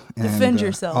Buda, and Defend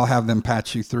yourself. I'll have them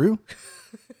patch you through.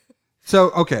 So,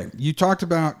 okay, you talked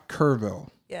about Kerrville,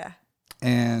 Yeah.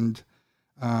 and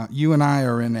you and I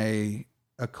are in a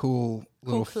cool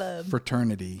little club.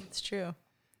 fraternity. It's true.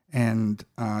 And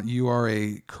you are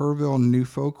a Kerrville New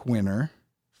Folk winner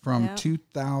from Yeah.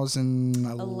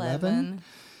 2011. 11.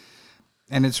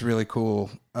 And it's really cool.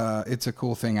 It's a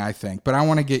cool thing, I think. But I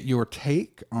want to get your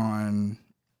take on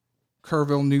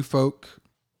Kerrville New Folk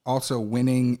also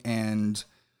winning, and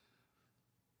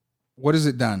what has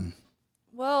it done?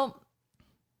 Well,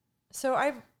 so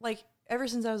I've like ever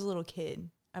since I was a little kid,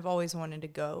 I've always wanted to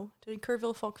go to the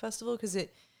Kerrville Folk Festival because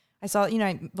I saw,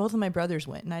 both of my brothers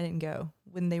went and I didn't go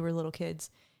when they were little kids.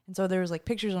 And so there was like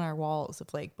pictures on our walls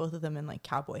of like both of them in like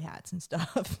cowboy hats and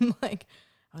stuff. And like,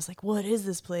 I was like, what is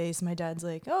this place? My dad's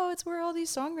like, oh, it's where all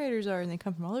these songwriters are. And they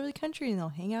come from all over the country and they'll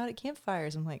hang out at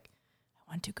campfires. I'm like,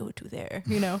 I want to go to there,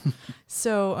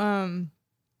 So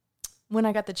when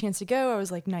I got the chance to go, I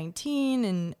was like 19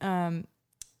 and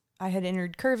I had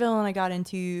entered Kerrville and I got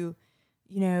into,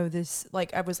 this,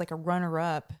 like, I was like a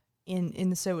runner-up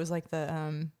so it was like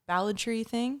the Balladry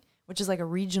thing, which is like a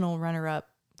regional runner-up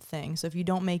thing. So if you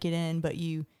don't make it in, but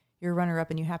you're a runner-up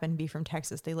and you happen to be from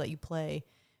Texas, they let you play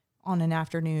on an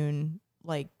afternoon,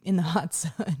 like in the hot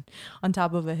sun on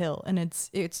top of a hill. And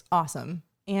it's awesome.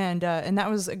 And that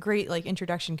was a great like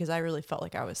introduction because I really felt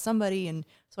like I was somebody. And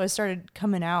so I started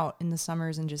coming out in the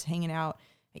summers and just hanging out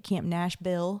at Camp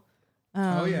Nashville.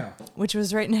 Which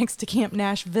was right next to Camp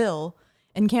Nashville.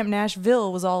 And Camp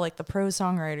Nashville was all like the pro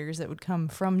songwriters that would come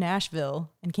from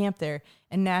Nashville and camp there.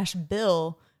 And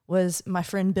Nashville was my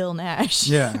friend Bill Nash.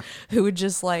 Yeah. Who would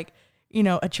just like,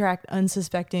 attract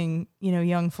unsuspecting,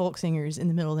 young folk singers in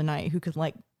the middle of the night who could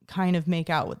like kind of make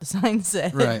out what the sign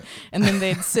said. Right. And then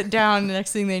they'd sit down and the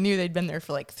next thing they knew they'd been there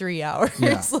for like 3 hours.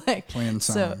 Yeah, like playing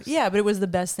songs. So yeah, but it was the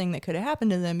best thing that could have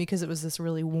happened to them because it was this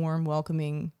really warm,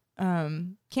 welcoming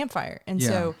campfire. And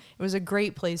so it was a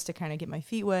great place to kind of get my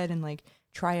feet wet and like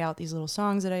try out these little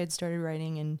songs that I had started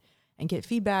writing and get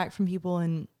feedback from people.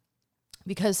 And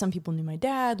because some people knew my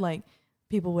dad, like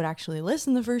people would actually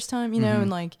listen the first time,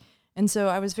 and so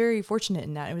I was very fortunate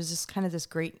in that. It was just kind of this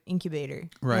great incubator.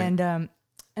 Right.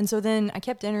 And so then I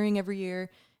kept entering every year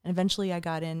and eventually I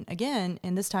got in again.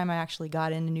 And this time I actually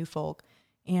got into New Folk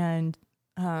and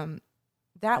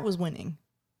that was winning.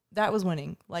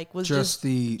 Like was just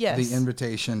the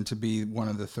invitation to be one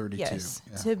of the 32. Yes,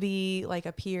 Yeah. to be like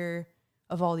a peer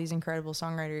of all these incredible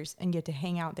songwriters and get to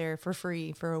hang out there for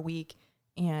free for a week.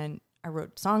 And I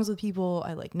wrote songs with people.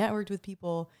 I like networked with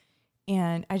people.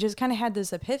 And I just kind of had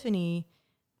this epiphany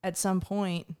at some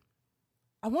point.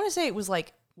 I want to say it was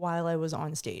like while I was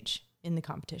on stage in the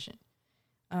competition.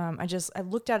 I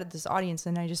looked out at this audience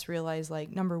and I just realized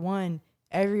like, number one,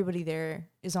 everybody there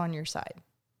is on your side.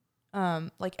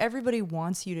 Like everybody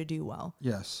wants you to do well.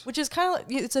 Yes. Which is kind of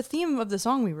like, it's a theme of the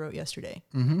song we wrote yesterday.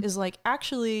 Mm-hmm. Is like,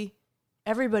 actually,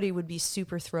 everybody would be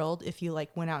super thrilled if you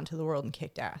like went out into the world and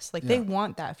kicked ass. Like they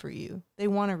want that for you. They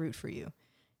want to root for you.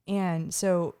 And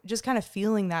so just kind of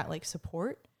feeling that like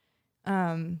support,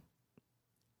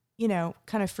 you know,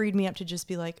 kind of freed me up to just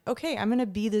be like, okay, I'm going to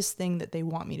be this thing that they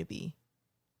want me to be.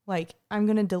 Like, I'm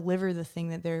going to deliver the thing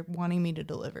that they're wanting me to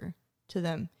deliver to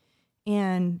them.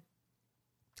 And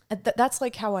that's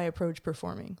like how I approach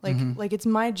performing. Like, like it's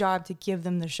my job to give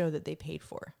them the show that they paid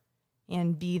for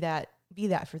and be that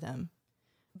for them.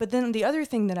 But then the other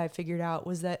thing that I figured out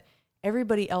was that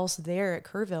everybody else there at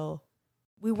Kerrville,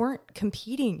 we weren't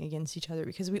competing against each other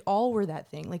because we all were that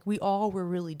thing. Like, we all were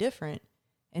really different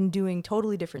and doing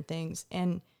totally different things.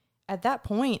 And at that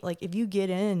point, like, if you get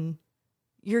in,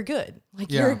 you're good.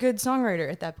 Like, you're a good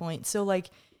songwriter at that point. So, like,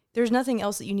 there's nothing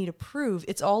else that you need to prove.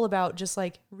 It's all about just,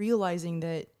 like, realizing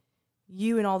that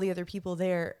you and all the other people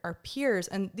there are peers.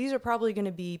 And these are probably going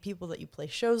to be people that you play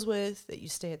shows with, that you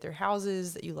stay at their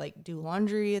houses, that you, like, do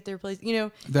laundry at their place. You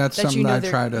know, That's that something you know I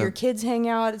try to... your kids hang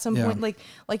out at some point.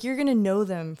 Like you're going to know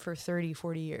them for 30,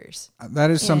 40 years.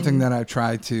 That is something that I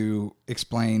try to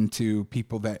explain to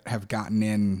people that have gotten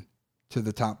in to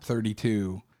the top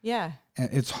 32. Yeah. And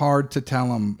it's hard to tell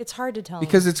them. It's hard to tell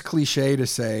because it's cliche to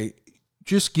say,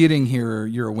 just getting here,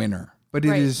 you're a winner. But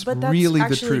it is really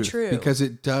the truth. True. Because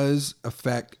it does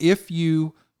affect, if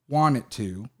you want it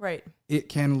to, right, it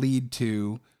can lead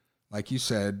to, like you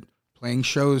said, playing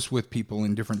shows with people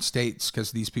in different states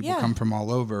because these people come from all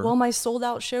over. Well, my sold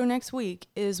out show next week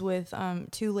is with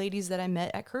two ladies that I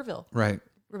met at Kerrville. Right.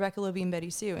 Rebecca Libby and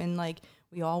Betty Sue. And like,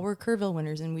 we all were Kerrville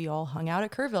winners and we all hung out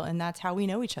at Kerrville, and that's how we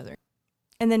know each other.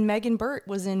 And then Megan Burt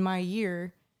was in my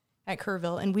year at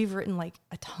Kerrville, and we've written like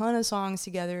a ton of songs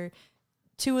together.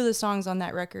 2 of the songs on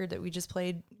that record that we just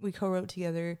played, we co-wrote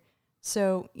together.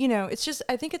 So, you know, it's just,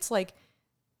 I think it's like,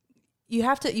 you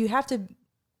have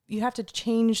to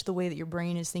change the way that your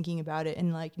brain is thinking about it,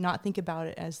 and like not think about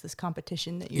it as this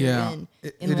competition that you're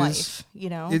in life, you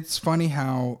know? It's funny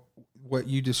how what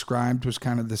you described was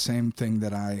kind of the same thing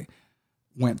that I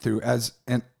went through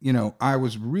and you know, I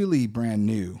was really brand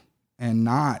new and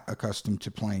not accustomed to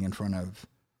playing in front of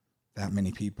that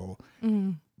many people.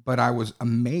 Mm-hmm. But I was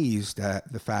amazed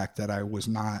at the fact that I was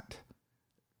not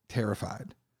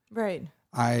terrified. Right.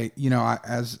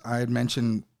 As I had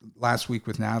mentioned last week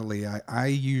with Natalie, I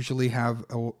usually have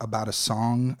about a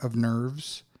song of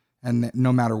nerves, and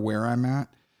no matter where I'm at.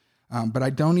 But I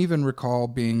don't even recall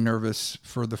being nervous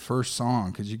for the first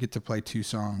song because you get to play 2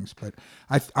 songs. But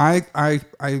I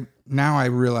now I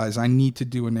realize I need to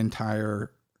do an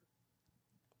entire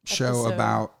show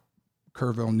about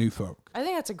Kerrville New Folk. I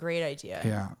think that's a great idea.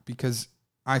 Yeah, because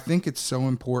I think it's so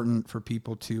important for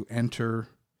people to enter.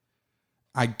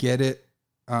 I get it.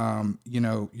 You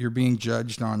know, you're being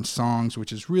judged on songs,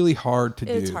 which is really hard to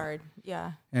do. It's hard,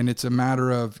 yeah. And it's a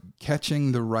matter of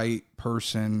catching the right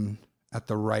person at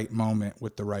the right moment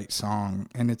with the right song.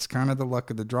 And it's kind of the luck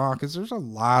of the draw because there's a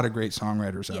lot of great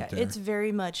songwriters out there. It's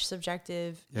very much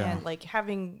subjective. Yeah. And like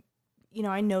having, you know,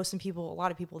 I know a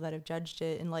lot of people that have judged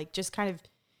it, and like just kind of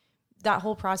that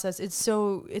whole process, it's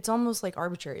almost like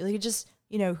arbitrary. Like, it just,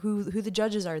 you know, who the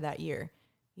judges are that year,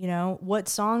 you know, what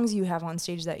songs you have on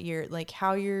stage that year, like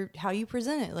how you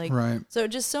present it. Like, right. So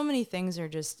just so many things are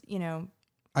just, you know,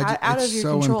 out of your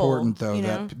control. It's so important though, you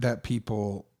know? that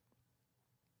people,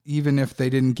 even if they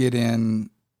didn't get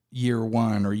in year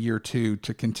 1 or year 2,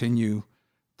 to continue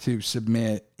to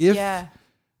submit if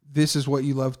this is what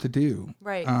you love to do.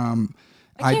 Right.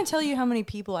 I can't tell you how many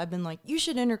people I've been like, you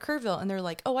should enter Kerrville. And they're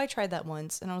like, oh, I tried that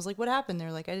once. And I was like, what happened?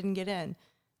 They're like, I didn't get in.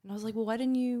 And I was like, well, why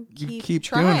didn't you keep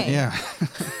trying? Doing it? Yeah.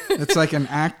 It's like an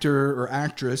actor or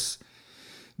actress.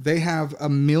 They have a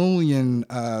million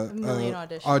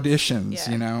auditions,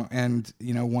 yeah. You know, and,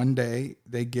 you know, one day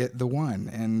they get the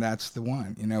one, and that's the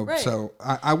one, you know. Right. So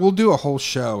I will do a whole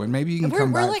show, and maybe you can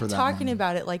come back for that. We're like talking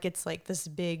about it like it's like this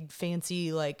big,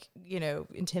 fancy, like, you know,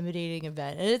 intimidating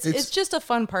event. And it's just a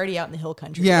fun party out in the hill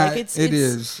country. Yeah, like it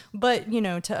is. But, you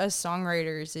know, to us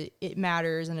songwriters, it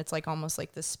matters, and it's like almost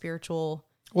like the spiritual.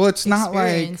 Well, it's not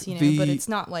like you know, but it's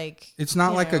not like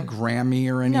a Grammy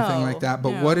or anything like that.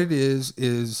 But what it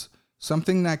is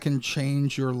something that can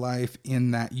change your life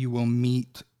in that you will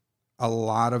meet a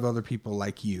lot of other people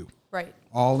like you, right?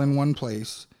 All in one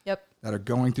place. Yep. That are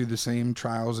going through the same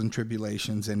trials and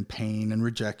tribulations and pain and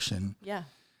rejection. Yeah.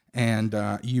 And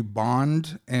you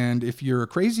bond. And if you're a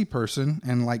crazy person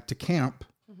and like to camp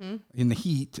in the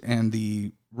heat and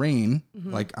the rain,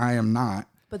 like I am not.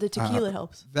 But the tequila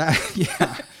helps.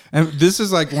 And this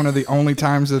is like one of the only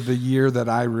times of the year that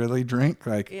I really drink.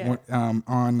 Like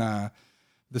on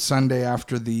the Sunday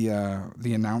after the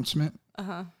announcement,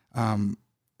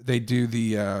 they do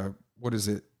the what is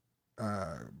it?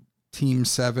 Team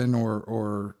 7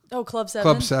 or Oh, Club 7.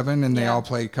 Club 7, and they Yeah. all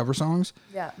play cover songs.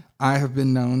 Yeah. I have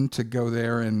been known to go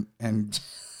there and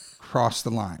cross the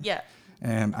line. Yeah.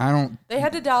 And I don't. They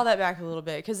had to dial that back a little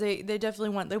bit because they definitely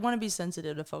want to be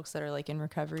sensitive to folks that are like in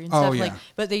recovery and Oh, stuff. yeah. Like,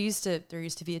 but there used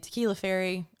to be a tequila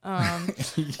fairy.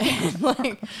 And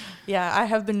like, yeah, I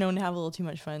have been known to have a little too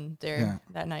much fun there Yeah.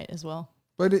 that night as well.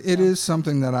 But it is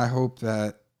something that I hope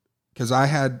that, because I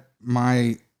had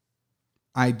my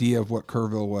idea of what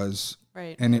Kerrville was,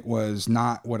 Right. and it was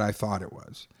not what I thought it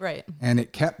was. Right. And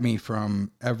it kept me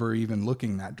from ever even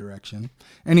looking that direction.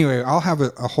 Anyway, I'll have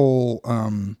a whole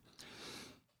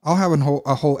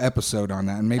episode on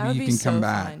that, and maybe That would you be can so come fun.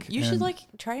 back. You should and like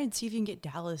try and see if you can get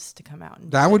Dallas to come out.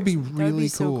 And do that would or be something. really That would be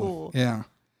cool. so cool. Yeah.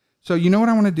 So you know what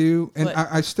I want to do, and What?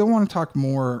 I still want to talk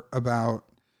more about.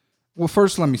 Well,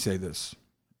 first, let me say this.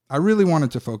 I really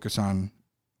wanted to focus on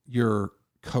your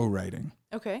co-writing,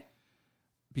 Okay.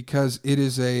 because it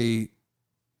is a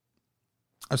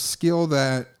skill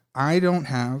that I don't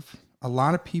have. A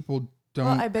lot of people don't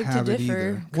Well, I beg to have it differ.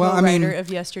 either. Well, I mean, of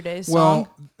yesterday's song.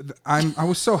 I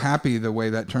was so happy the way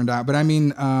that turned out, but I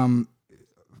mean,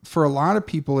 for a lot of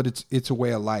people, it's a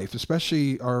way of life,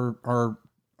 especially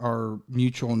our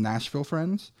mutual Nashville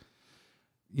friends.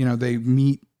 You know, they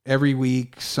meet every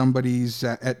week. Somebody's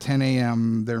at 10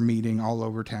 a.m. They're meeting all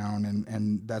over town,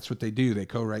 and that's what they do. They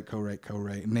co-write,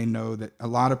 and they know that a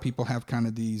lot of people have kind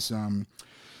of these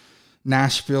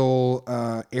Nashville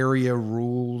area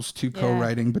rules to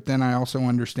co-writing. But then I also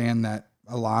understand that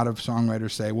a lot of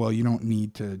songwriters say, well, you don't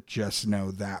need to just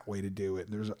know that way to do it.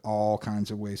 There's all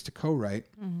kinds of ways to co-write.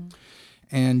 Mm-hmm.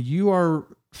 And you are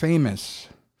famous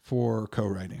for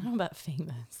co-writing. I'm about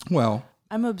famous. Well,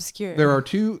 I'm obscure. there are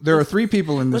 3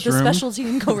 people in this with a room. specialty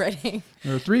in co-writing.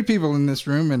 There are 3 people in this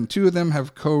room, and 2 of them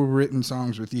have co-written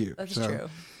songs with you. That's true.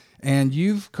 And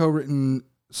you've co-written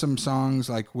some songs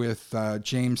like with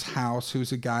James House,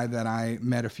 who's a guy that I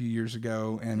met a few years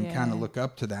ago and Yeah. kind of look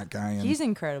up to that guy. And He's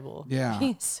incredible. Yeah.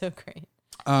 He's so great.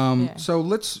 Yeah. So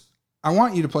I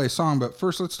want you to play a song, but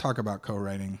first let's talk about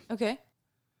co-writing. Okay.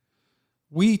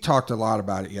 We talked a lot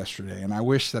about it yesterday, and I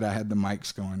wish that I had the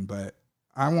mics going, but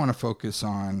I want to focus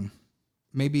on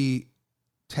maybe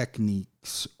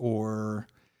techniques, or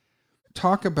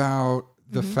talk about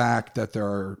the fact that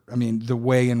the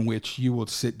way in which you will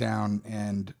sit down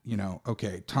and,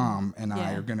 okay, Tom and I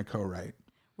Yeah. are going to co-write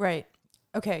Right.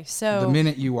 Okay. So the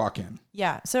minute you walk in.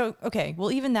 yeah. So, okay.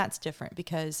 Well, even that's different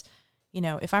because,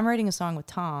 if I'm writing a song with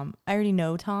Tom, I already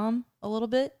know Tom a little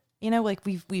bit, like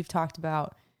we've talked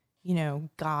about,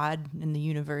 God and the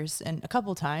universe, and a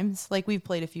couple times, like we've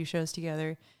played a few shows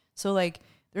together. So like,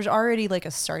 there's already like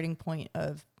a starting point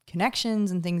of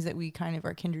connections and things that we kind of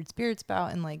are kindred spirits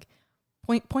about, and like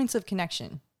points of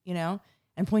connection,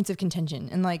 and points of contention,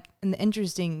 and the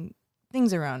interesting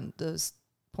things around those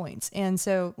points. And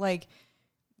so like,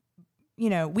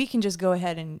 we can just go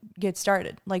ahead and get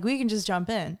started. Like we can just jump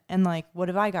in and like, what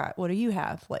have I got? What do you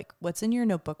have? Like, what's in your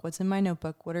notebook? What's in my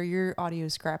notebook? What are your audio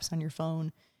scraps on your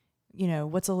phone?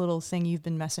 What's a little thing you've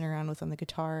been messing around with on the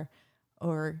guitar?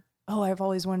 Or, oh, I've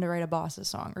always wanted to write a bossa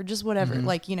song, or just whatever.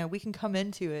 Like, we can come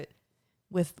into it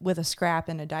with a scrap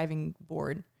and a diving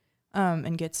board,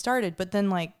 and get started. But then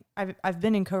like, I've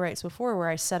been in co-writes before where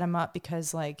I set them up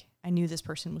because like I knew this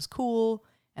person was cool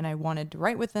and I wanted to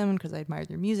write with them because I admired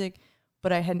their music,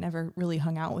 but I had never really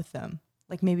hung out with them.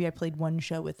 Like maybe I played one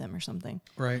show with them or something.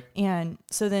 Right. And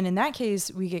so then in that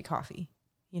case, we get coffee,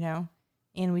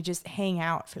 and we just hang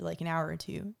out for like an hour or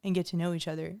two and get to know each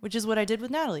other, which is what I did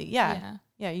with Natalie. Yeah.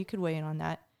 Yeah. You could weigh in on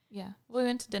that. Yeah. We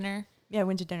went to dinner. Yeah.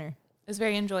 Went to dinner. It was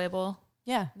very enjoyable.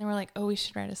 Yeah. And then we're like, oh, we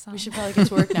should write a song. We should probably get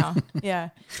to work now. Yeah.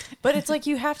 But it's like,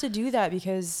 you have to do that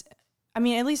because, at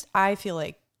least I feel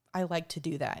like I like to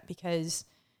do that because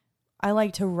I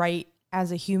like to write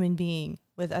as a human being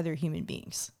with other human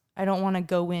beings. I don't want to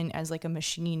go in as like a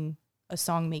machine, a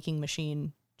song making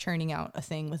machine, churning out a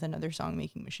thing with another song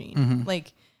making machine.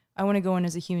 Like I want to go in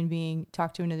as a human being,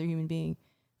 talk to another human being,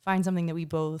 find something that we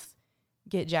both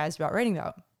get jazzed about writing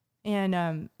about.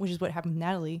 And which is what happened with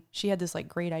Natalie. She had this like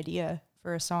great idea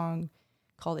for a song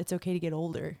called It's Okay to Get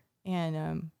Older,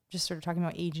 and just sort of talking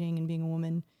about aging and being a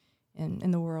woman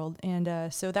in the world.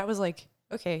 And so that was like,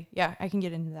 okay, yeah, I can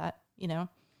get into that,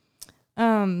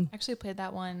 I actually played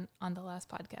that one on the last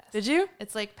podcast. Did you?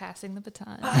 It's like passing the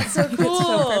baton. That's so cool. It's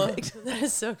so perfect. That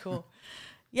is so cool.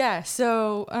 Yeah.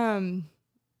 So,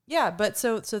 but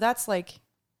so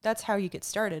that's how you get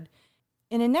started.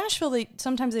 And in Nashville,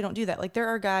 sometimes they don't do that. Like there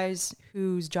are guys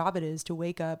whose job it is to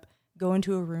wake up, go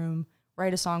into a room,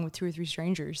 write a song with 2 or 3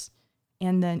 strangers,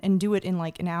 and do it in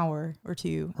like an hour or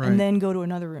two, Right. and then go to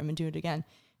another room and do it again.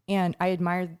 And I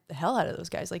admire the hell out of those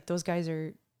guys. Like those guys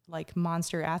are like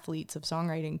monster athletes of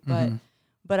songwriting,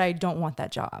 but I don't want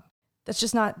that job. That's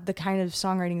just not the kind of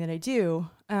songwriting that I do.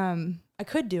 I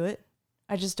could do it.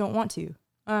 I just don't want to.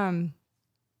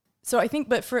 So I think,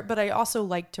 but I also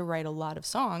like to write a lot of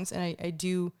songs, and I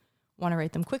do want to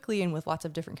write them quickly and with lots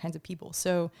of different kinds of people.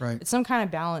 So it's some kind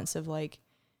of balance of like,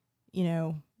 you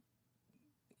know,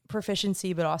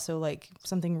 proficiency, but also like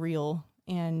something real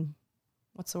and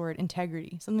what's the word?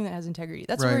 Integrity, something that has integrity.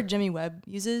 That's where Jimmy Webb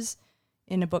uses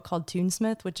in a book called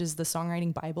Tunesmith, which is the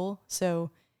songwriting Bible.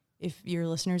 So if your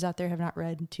listeners out there have not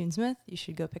read Tunesmith, you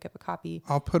should go pick up a copy.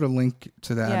 I'll put a link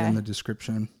to that in the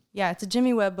description. Yeah, it's a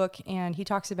Jimmy Webb book, and he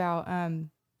talks about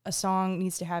a song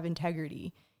needs to have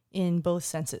integrity in both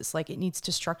senses. Like it needs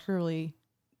to structurally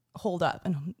hold up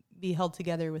and be held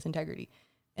together with integrity.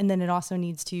 And then it also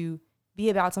needs to be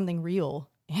about something real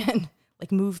and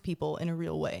like move people in a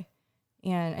real way.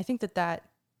 And I think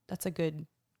that's a good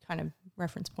kind of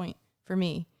reference point for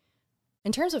me.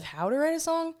 In terms of how to write a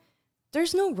song,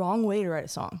 there's no wrong way to write a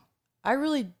song. I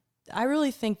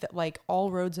really think that like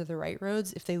all roads are the right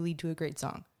roads if they lead to a great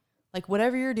song. Like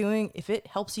whatever you're doing, if it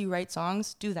helps you write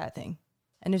songs, do that thing.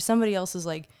 And if somebody else is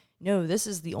like, no, this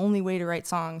is the only way to write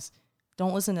songs,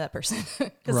 don't listen to that person.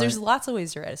 Because there's lots of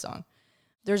ways to write a song.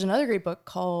 There's another great book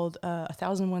called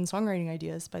 1001 Songwriting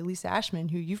Ideas by Lisa Ashman,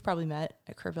 who you've probably met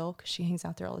at Kerrville because she hangs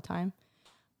out there all the time.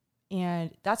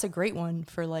 And that's a great one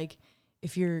for like,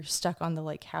 if you're stuck on the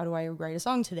like, how do I write a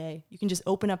song today? You can just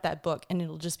open up that book and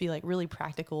it'll just be like really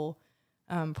practical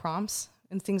prompts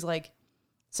and things like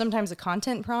sometimes a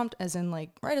content prompt as in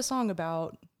like write a song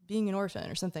about being an orphan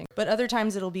or something. But other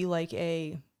times it'll be like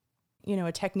a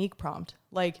technique prompt,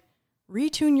 like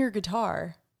retune your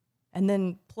guitar and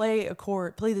then play a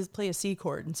chord, play a C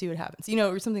chord and see what happens,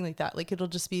 or something like that. Like it'll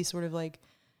just be sort of like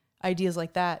ideas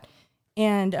like that.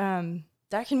 And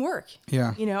that can work.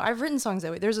 Yeah. I've written songs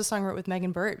that way. There's a song I wrote with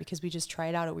Megan Burt because we just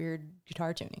tried out a weird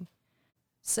guitar tuning.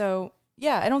 So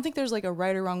yeah, I don't think there's like a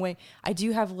right or wrong way. I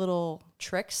do have little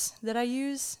tricks that I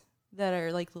use that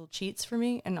are like little cheats for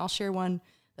me. And I'll share one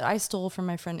that I stole from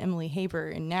my friend Emily Haber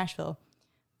in Nashville.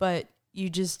 But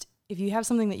if you have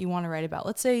something that you want to write about,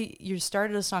 let's say you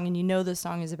started a song and you know the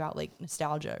song is about like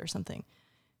nostalgia or something,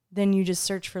 then you just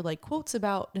search for like quotes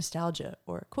about nostalgia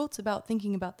or quotes about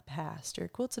thinking about the past or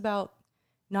quotes about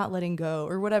not letting go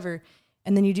or whatever.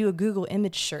 And then you do a Google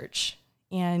image search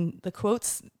and the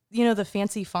quotes, the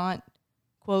fancy font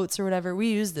quotes or whatever.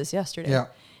 We used this yesterday. Yeah.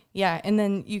 Yeah. And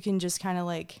then you can just kind of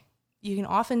like, you can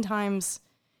oftentimes,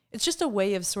 it's just a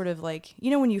way of sort of like,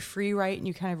 when you free write and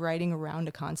you're kind of writing around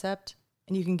a concept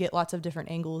and you can get lots of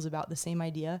different angles about the same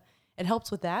idea. It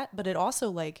helps with that. But it also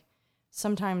like,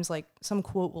 sometimes like some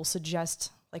quote will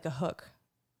suggest like a hook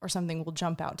or something will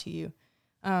jump out to you.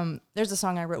 There's a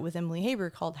song I wrote with Emily Haber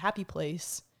called Happy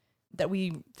Place that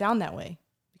we found that way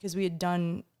because we had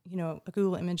done, a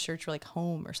Google image search for like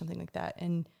home or something like that.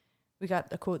 And we got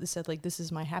a quote that said like, this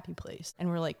is my happy place. And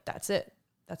we're like, that's it.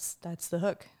 That's the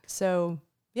hook. So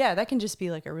yeah, that can just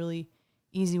be like a really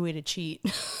easy way to cheat.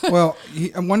 Well,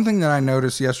 one thing that I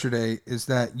noticed yesterday is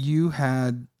that you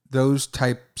had those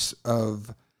types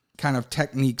of kind of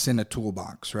techniques in a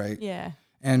toolbox, right? Yeah.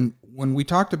 And when we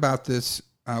talked about this,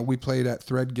 we played at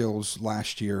Threadgill's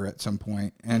last year at some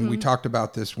point, and we talked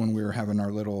about this when we were having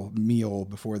our little meal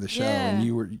before the show, and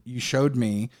you showed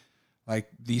me like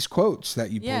these quotes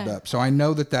that you pulled up. So I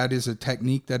know that is a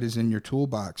technique that is in your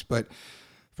toolbox. But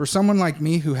for someone like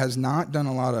me who has not done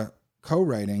a lot of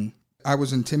co-writing, I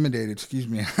was intimidated.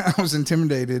 I was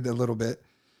intimidated a little bit,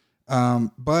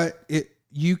 but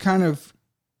you kind of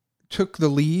took the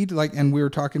lead, like, and we were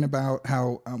talking about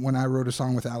how when I wrote a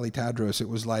song with Ali Tadros, it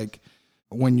was like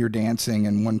when you're dancing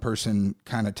and one person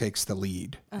kind of takes the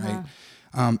lead, right?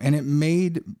 And it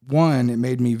made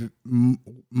me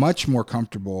much more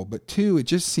comfortable, but two, it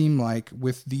just seemed like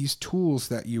with these tools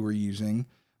that you were using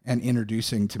and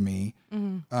introducing to me,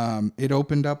 it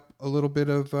opened up a little bit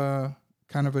of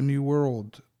kind of a new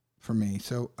world for me.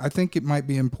 So I think it might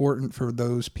be important for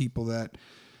those people that,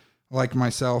 like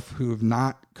myself, who have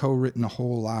not co-written a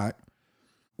whole lot.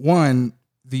 One,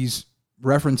 these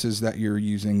references that you're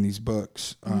using, these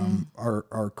books,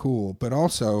 are cool. But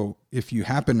also, if you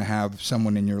happen to have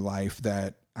someone in your life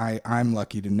that I'm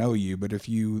lucky to know you, but if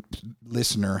you,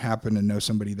 listener, happen to know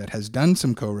somebody that has done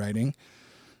some co-writing,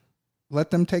 let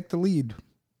them take the lead,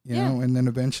 you know, and then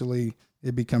eventually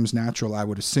it becomes natural, I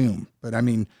would assume. But I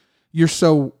mean, you're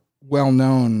so well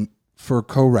known for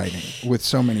co-writing with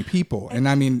so many people. And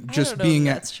I mean, just being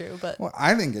at, that's true, but well,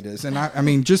 I think it is. And I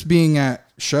mean, just being at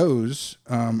shows,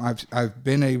 I've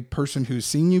been a person who's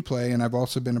seen you play, and I've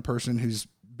also been a person who's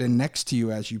been next to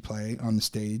you as you play on the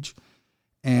stage,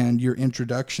 and your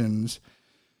introductions,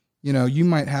 you know, you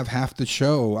might have half the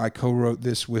show, I co-wrote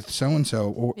this with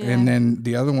so-and-so, and then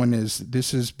the other one is,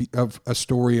 this is of a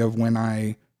story of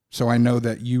so I know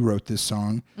that you wrote this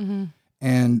song. Mm-hmm.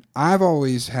 And I've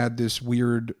always had this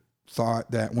weird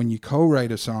thought that when you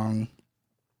co-write a song,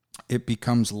 it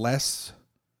becomes less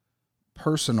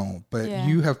personal, but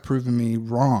you have proven me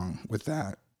wrong with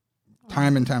that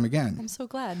time and time again. I'm so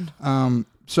glad.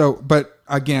 But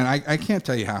again, I can't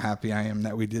tell you how happy I am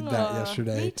that we did that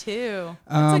yesterday. Me too.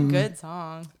 It's a good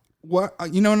song.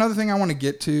 Another thing I want to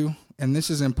get to, and this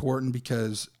is important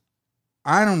because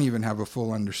I don't even have a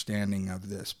full understanding of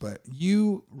this, but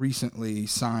you recently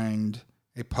signed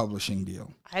a publishing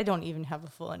deal. I don't even have a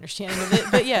full understanding of it,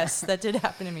 but yes, that did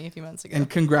happen to me a few months ago. And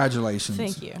congratulations.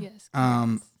 Thank you. Yes.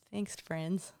 Thanks,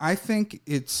 friends. I think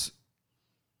it's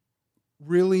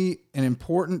really an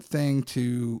important thing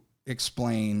to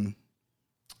explain,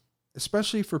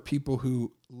 especially for people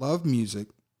who love music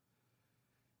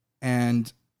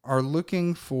and are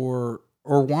looking for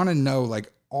or want to know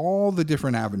like all the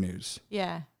different avenues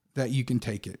that you can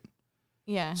take it.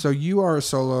 Yeah. So you are a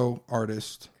solo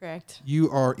artist. Correct. You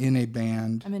are in a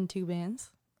band. I'm in 2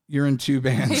 bands. You're in 2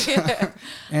 bands.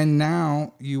 And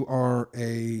now you are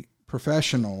a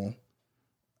professional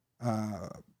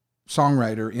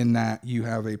songwriter in that you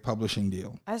have a publishing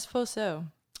deal. I suppose so.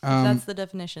 If that's the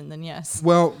definition, then yes.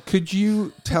 Well, could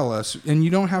you tell us, and you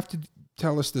don't have to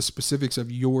tell us the specifics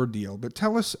of your deal, but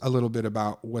tell us a little bit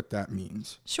about what that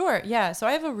means. Sure. Yeah. So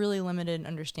I have a really limited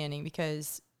understanding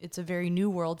because it's a very new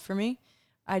world for me.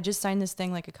 I just signed this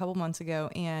thing like a couple months ago,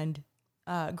 and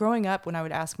growing up, when I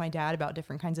would ask my dad about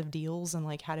different kinds of deals and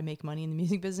like how to make money in the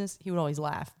music business, he would always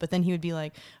laugh. But then he would be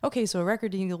like, okay, so a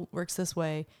record deal works this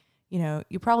way. You know,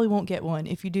 you probably won't get one.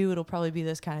 If you do, it'll probably be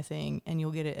this kind of thing, and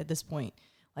you'll get it at this point.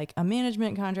 Like a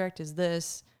management contract is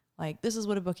this, like this is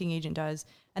what a booking agent does.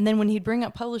 And then when he'd bring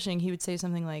up publishing, he would say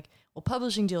something like, well,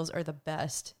 publishing deals are the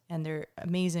best and they're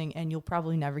amazing, and you'll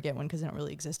probably never get one because they don't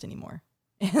really exist anymore.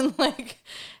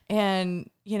 And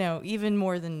you know, even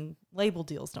more than label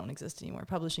deals don't exist anymore.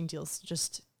 Publishing deals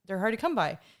they're hard to come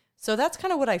by. So that's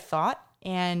kind of what I thought.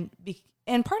 And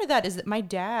part of that is that my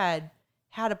dad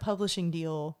had a publishing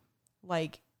deal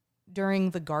like during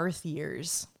the Garth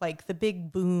years, like the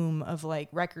big boom of like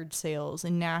record sales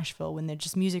in Nashville when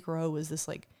Music Row was this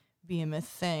like behemoth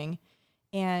thing.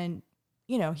 And,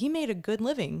 you know, he made a good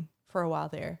living for a while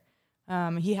there.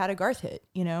 He had a Garth hit,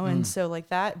 you know, and so like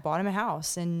that bought him a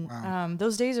house, and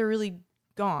those days are really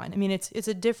gone. I mean, it's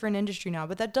a different industry now,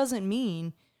 but that doesn't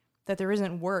mean that there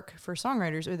isn't work for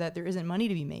songwriters or that there isn't money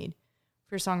to be made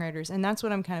for songwriters. And that's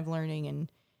what I'm kind of learning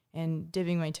and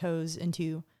dipping my toes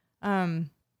into.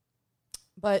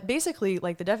 But basically,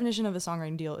 like the definition of a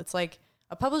songwriting deal, it's like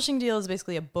a publishing deal is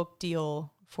basically a book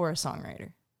deal for a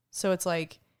songwriter. So it's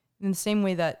like in the same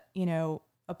way that, you know,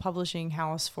 a publishing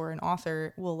house for an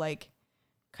author will like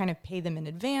kind of pay them in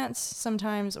advance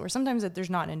sometimes, or sometimes that there's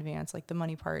not in advance, like the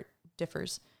money part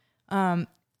differs. And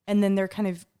then they're kind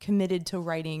of committed to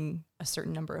writing a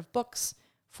certain number of books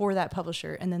for that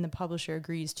publisher. And then the publisher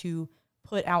agrees to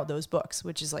put out those books,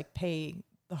 which is like pay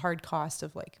the hard cost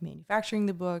of like manufacturing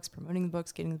the books, promoting the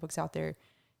books, getting the books out there.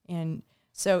 And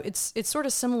so it's sort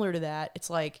of similar to that. It's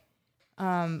like,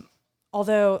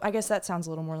 although I guess that sounds a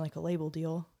little more like a label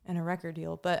deal and a record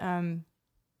deal,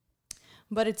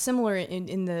 but it's similar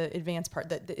in the advanced part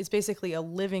that it's basically a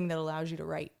living that allows you to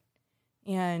write.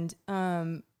 And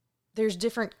there's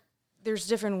different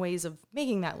ways of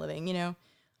making that living, you know.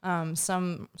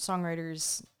 Some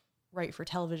songwriters write for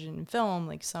television and film,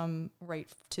 like some write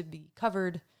to be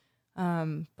covered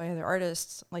by other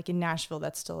artists. Like in Nashville,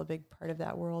 that's still a big part of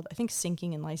that world. I think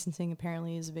syncing and licensing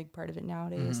apparently is a big part of it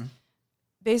nowadays. Mm-hmm.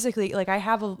 Basically, like I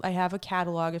have a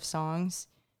catalog of songs.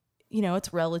 You know,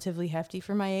 it's relatively hefty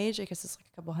for my age. I guess it's like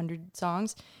a couple hundred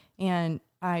songs. And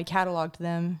I cataloged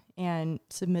them and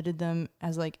submitted them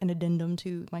as like an addendum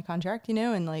to my contract, you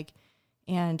know, and I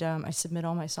submit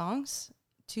all my songs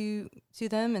to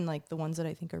them, and like the ones that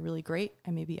I think are really great,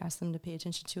 I maybe ask them to pay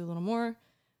attention to a little more.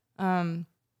 That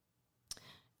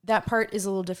part is a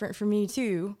little different for me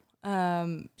too,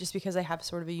 just because I have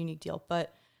sort of a unique deal.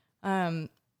 But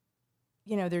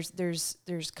you know,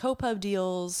 there's co-pub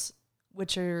deals,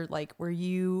 which are like where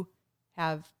you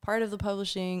have part of the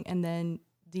publishing and then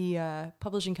the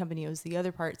publishing company owns the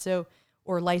other part, so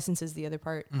or licenses the other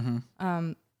part.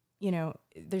 Mm-hmm. You know,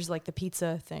 there's like the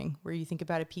pizza thing where you think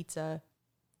about a pizza.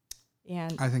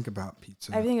 And I think about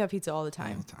pizza. I think about pizza all the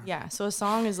time. Yeah. So a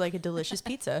song is like a delicious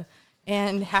pizza,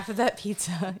 and half of that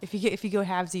pizza, if you go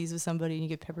halvesies with somebody and you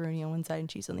get pepperoni on one side and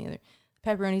cheese on the other, the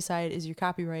pepperoni side is your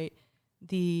copyright.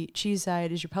 the cheese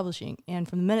side is your publishing. And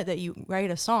from the minute that you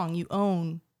write a song, you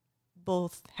own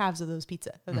both halves of that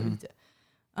pizza.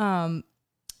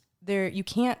 There, you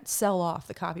can't sell off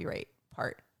the copyright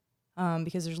part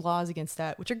because there's laws against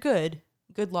that, which are good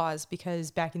laws,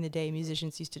 because back in the day,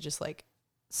 musicians used to just like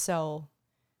sell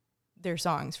their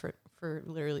songs for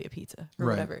literally a pizza or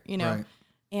whatever, you know,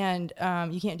 and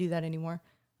you can't do that anymore.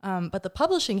 But the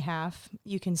publishing half,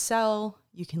 you can sell,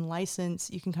 you can license,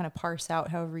 you can kind of parse out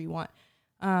however you want.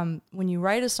 When you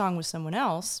write a song with someone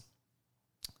else,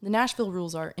 the Nashville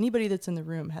rules are anybody that's in the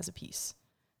room has a piece.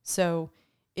 So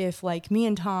if like me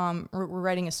and Tom were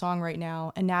writing a song right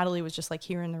now and Natalie was just like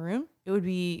here in the room, it would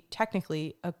be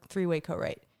technically a 3-way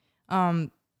co-write.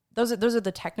 Those are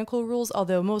the technical rules.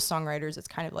 Although most songwriters, it's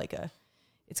kind of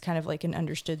like an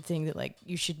understood thing that like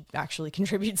you should actually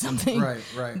contribute something.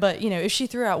 Right. But you know, if she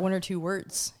threw out 1 or 2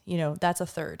 words, you know, that's a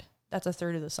third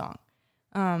of the song.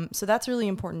 So that's really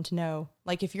important to know.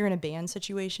 Like if you're in a band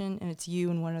situation and it's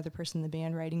you and one other person in the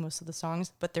band writing most of the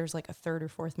songs, but there's like a third or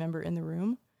fourth member in the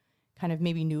room, kind of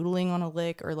maybe noodling on a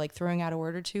lick or like throwing out a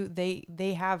word or two,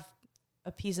 they have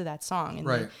a piece of that song. And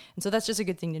and so that's just a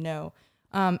good thing to know.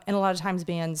 And a lot of times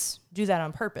bands do that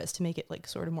on purpose to make it like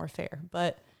sort of more fair.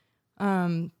 But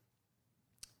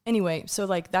anyway, so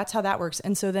like that's how that works.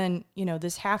 And so then, you know,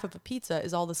 this half of a pizza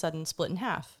is all of a sudden split in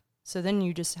half. So then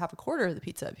you just have a quarter of the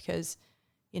pizza because,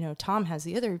 you know, Tom has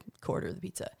the other quarter of the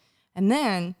pizza. And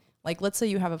then, like, let's say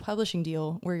you have a publishing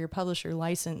deal where your publisher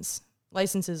licenses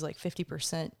like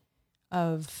 50%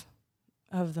 of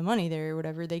the money there or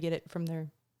whatever. They get it from their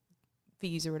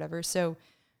fees or whatever. So,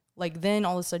 like, then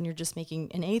all of a sudden you're just making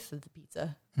 1/8 of the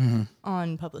pizza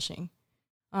on publishing.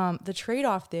 The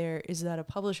trade-off there is that a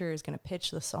publisher is going to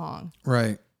pitch the song.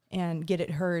 Right. And get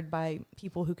it heard by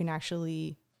people who can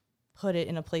actually put it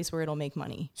in a place where it'll make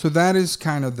money. So that is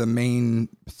kind of the main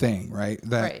thing, right?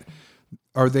 That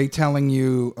are they telling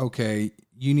you, okay,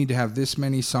 you need to have this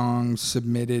many songs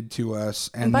submitted to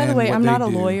us? And by the way, what I'm they not a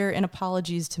do- lawyer, and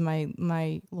apologies to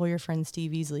my lawyer friend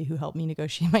Steve Easley who helped me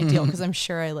negotiate my deal, because I'm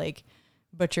sure I like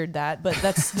butchered that, but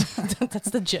that's that's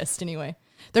the gist anyway.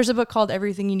 There's a book called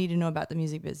Everything You Need to Know About the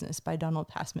Music Business by Donald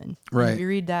Passman. Right. If you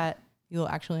read that, you'll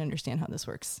actually understand how this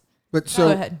works. But so,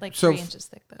 Go ahead. Like so 3 inches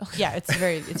thick though. Yeah, it's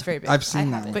very big. I've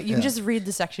seen that one. But you can just read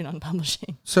the section on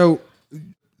publishing. So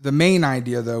the main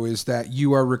idea, though, is that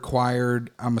you are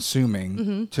required, I'm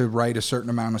assuming, to write a certain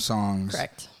amount of songs.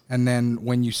 Correct. And then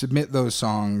when you submit those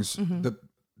songs,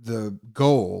 the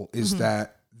goal is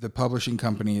that the publishing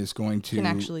company is going to Can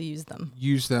actually use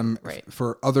them.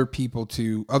 for other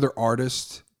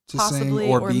artists to Possibly,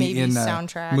 sing, or be maybe in a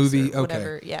soundtracks movie. or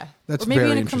whatever. Okay. Yeah. That's or maybe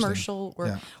very in a interesting. commercial, or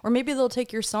Yeah. or maybe they'll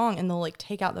take your song and they'll like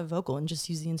take out the vocal and just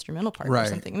use the instrumental part or Right.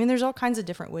 something. I mean, there's all kinds of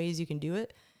different ways you can do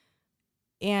it.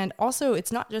 And also,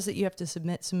 it's not just that you have to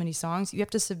submit so many songs; you have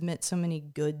to submit so many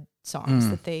good songs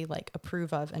that they like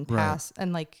approve of and pass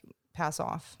and like pass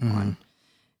off on.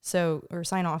 So, or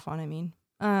sign off on. I mean,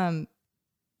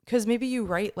 because maybe you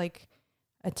write like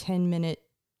a 10-minute,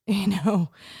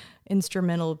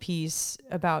 instrumental piece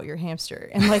about your hamster,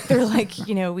 and like they're like,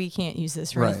 we can't use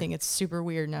this for anything. It's super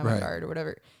weird in avant-garde or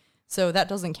whatever. So that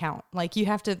doesn't count. Like you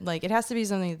have to it has to be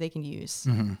something that they can use.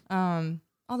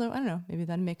 Although I don't know, maybe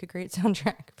that'd make a great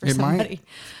soundtrack for somebody.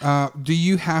 Do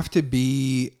you have to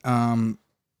be,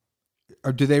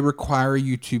 or do they require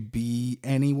you to be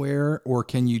anywhere, or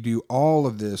can you do all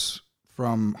of this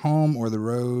from home or the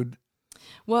road?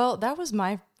 Well, that was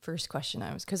my first question.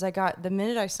 Because the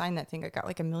minute I signed that thing, I got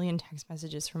like 1 million text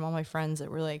messages from all my friends that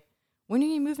were like, when are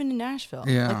you moving to Nashville?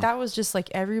 Yeah. Like that was just like,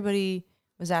 everybody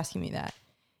was asking me that.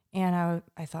 And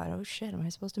I thought, oh shit, am I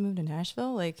supposed to move to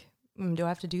Nashville? Like, do I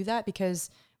have to do that? Because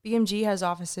BMG has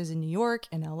offices in New York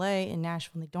and LA and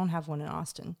Nashville, and they don't have one in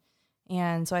Austin.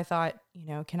 And so I thought,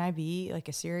 can I be like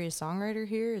a serious songwriter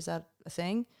here? Is that a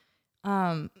thing?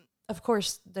 Of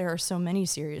course, there are so many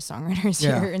serious songwriters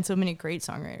here and so many great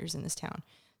songwriters in this town.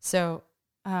 So,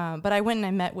 but I went and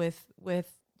I met with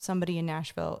somebody in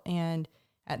Nashville and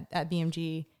at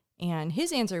BMG, and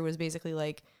his answer was basically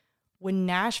like, when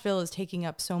Nashville is taking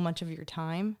up so much of your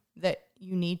time that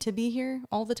you need to be here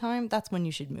all the time, that's when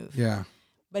you should move. Yeah.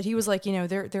 But he was like,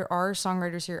 there are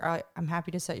songwriters here. I'm happy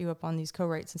to set you up on these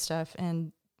co-writes and stuff.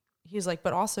 And he was like,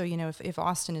 but also, if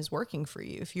Austin is working for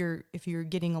you, if you're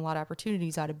getting a lot of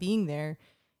opportunities out of being there,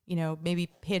 maybe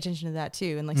pay attention to that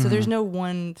too. And like, so there's no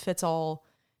one fits all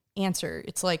answer.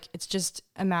 It's like, it's just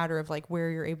a matter of like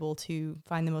where you're able to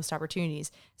find the most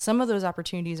opportunities. Some of those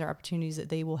opportunities are opportunities that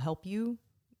they will help you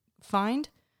find,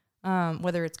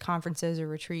 whether it's conferences or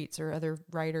retreats or other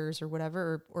writers or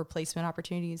whatever, or placement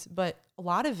opportunities. But a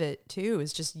lot of it too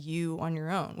is just you on your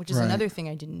own, which is another thing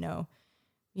I didn't know.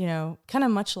 you know, kind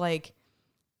of much like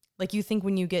you think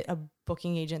when you get a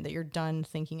booking agent that you're done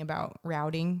thinking about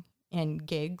routing and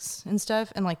gigs and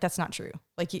stuff. And like, that's not true.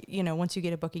 Like, you know, once you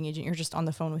get a booking agent, you're just on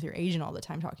the phone with your agent all the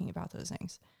time talking about those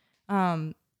things.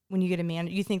 When you get a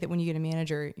manager, you think that when you get a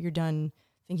manager, you're done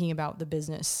thinking about the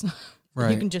business.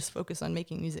 Right. You can just focus on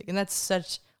making music. And that's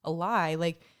such a lie.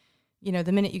 Like, you know,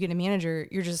 the minute you get a manager,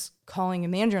 you're just calling a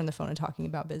manager on the phone and talking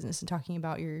about business and talking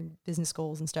about your business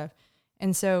goals and stuff.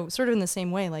 And so sort of in the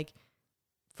same way, like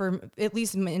for at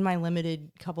least in my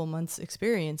limited couple months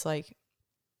experience, like,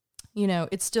 you know,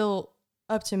 it's still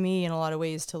up to me in a lot of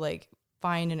ways to like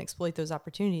find and exploit those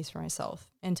opportunities for myself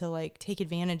and to like take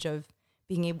advantage of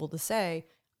being able to say,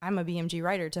 I'm a BMG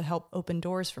writer to help open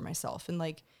doors for myself and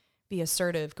like be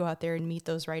assertive, go out there and meet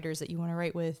those writers that you want to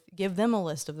write with, give them a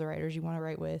list of the writers you want to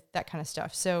write with, that kind of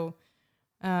stuff. So,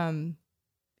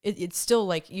 it's still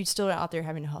like, you're still out there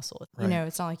having to hustle. Right. You know,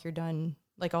 it's not like you're done.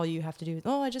 Like all you have to do is,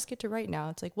 I just get to write now.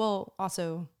 It's like, well,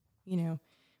 also, you know,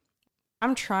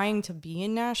 I'm trying to be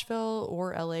in Nashville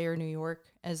or LA or New York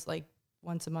as like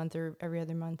once a month or every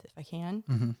other month if I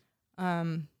can.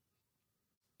 Mm-hmm.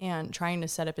 And trying to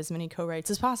set up as many co-writes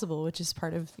as possible, which is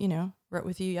part of, you know, Wrote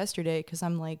With You yesterday. Because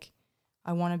I'm like,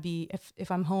 I want to be,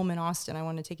 if I'm home in Austin, I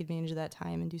want to take advantage of that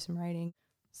time and do some writing.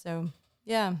 So,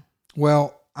 yeah.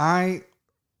 Well,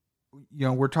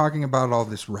 we're talking about all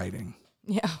this writing.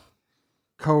 Yeah.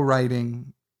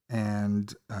 Co-writing,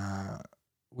 and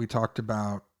we talked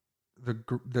about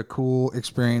the cool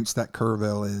experience that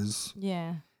Kerrville is.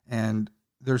 Yeah. And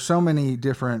there's so many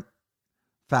different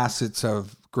facets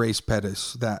of Grace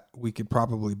Pettis that we could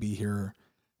probably be here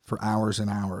for hours and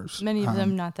hours. Many of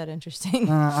them not that interesting.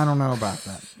 I don't know about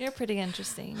that. You're pretty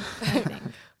interesting, I think.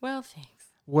 Well, thanks.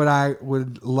 What I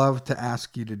would love to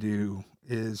ask you to do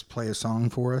is play a song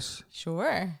for us.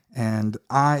 Sure. And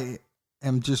I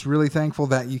am just really thankful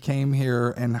that you came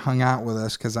here and hung out with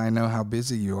us because I know how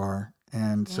busy you are.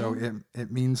 And so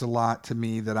it means a lot to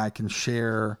me that I can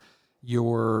share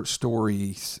your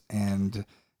stories and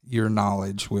your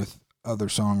knowledge with other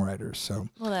songwriters. So,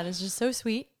 well, that is just so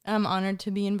sweet. I'm honored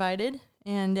to be invited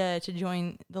and to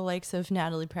join the likes of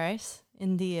Natalie Price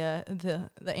in the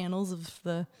annals of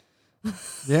the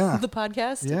the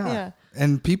podcast. Yeah.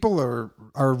 And people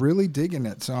are really digging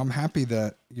it. So I'm happy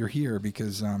that you're here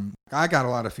because I got a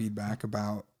lot of feedback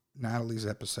about Natalie's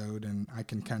episode and I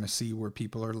can kind of see where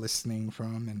people are listening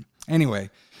from. And anyway,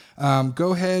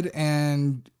 go ahead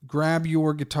and grab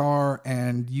your guitar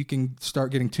and you can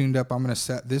start getting tuned up. I'm going to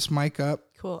set this mic up.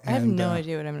 Cool. I have no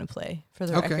idea what I'm going to play for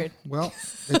the record. Okay. Well,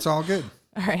 it's all good.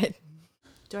 All right.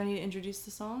 Do I need to introduce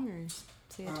the song or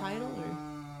say a title? Or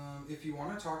if you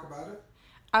want to talk about it.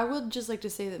 I would just like to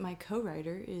say that my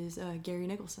co-writer is Gary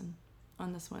Nicholson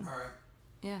on this one. All right.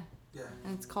 Yeah. Yeah.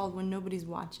 And it's called When Nobody's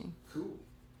Watching. Cool.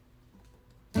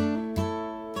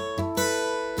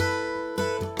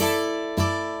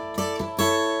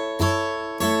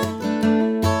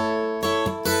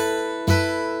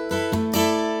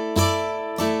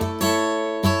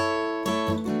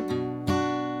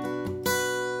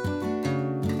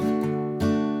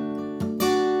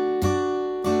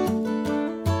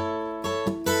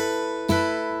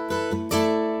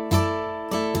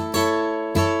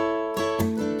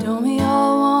 Don't we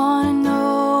all wanna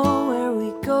know where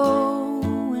we go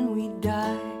when we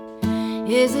die?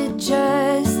 Is it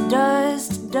just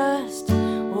dust,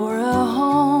 or a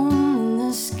home in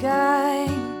the sky?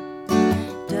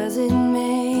 Does it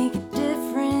make a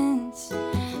difference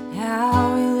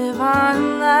how we live our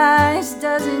lives?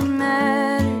 Does it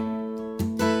matter?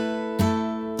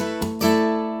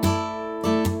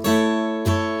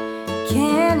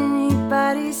 Can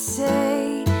anybody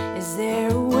say, is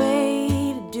there a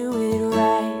way to do it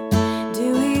right?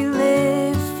 Do we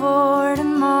live for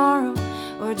tomorrow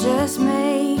or just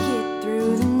make it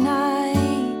through the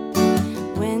night?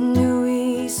 When do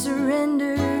we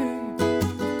surrender?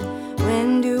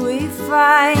 When do we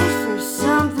fight for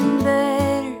something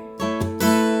better?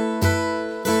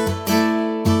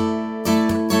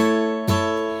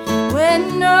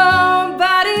 When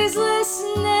nobody's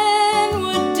listening,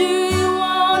 what do you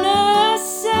wanna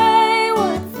say?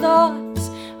 What thoughts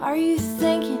are you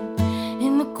thinking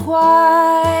in the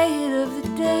quiet of the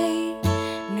day?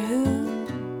 And who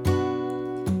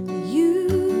do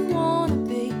you wanna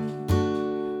be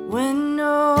when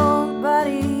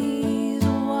nobody's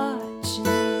watching?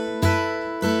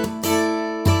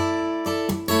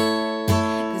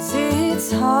 'Cause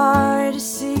it's hard to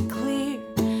see clear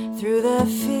through the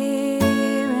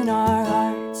fear in our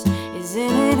hearts.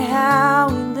 Isn't it how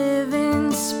we live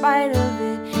in spite of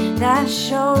it that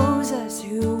shows us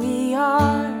who we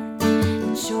are?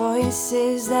 The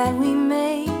choices that we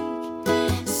make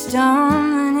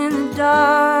stumbling in the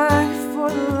dark for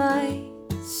the light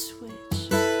switch.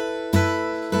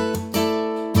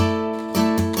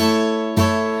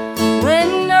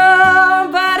 When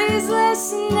nobody's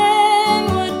listening,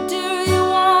 what do you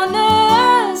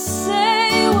wanna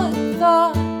say? What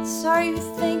thoughts are you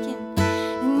thinking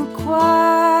in the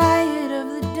quiet of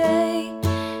the day?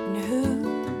 And who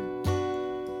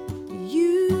do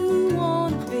you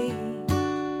wanna be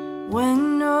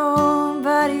when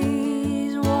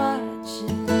nobody's watching?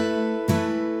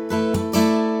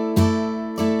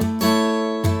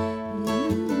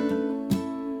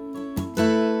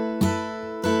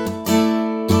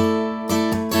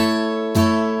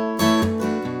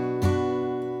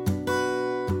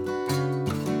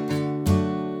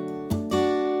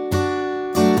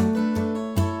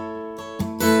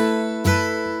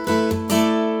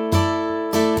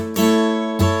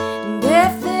 And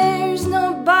if there's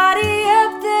nobody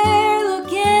up there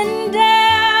looking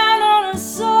down on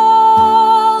us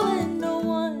all, and no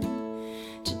one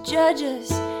to judge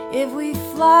us if we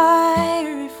fly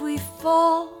or if we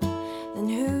fall, then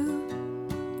who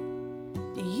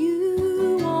do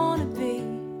you wanna be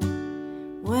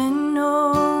when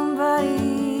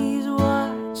nobody's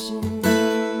watching?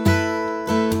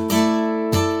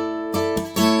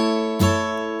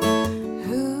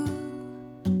 Who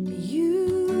do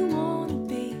you wanna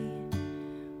be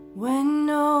when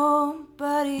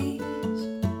nobody's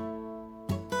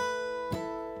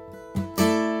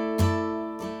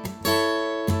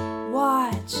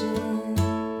watching?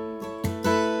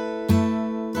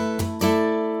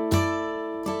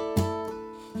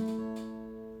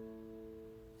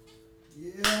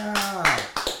 Yeah.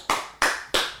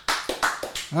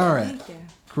 All right. Thank you.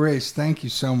 Grace, thank you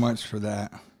so much for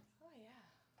that.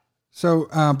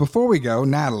 So before we go,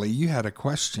 Natalie, you had a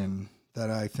question that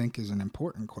I think is an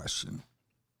important question.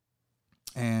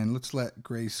 And let's let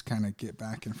Grace kind of get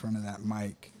back in front of that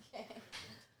mic.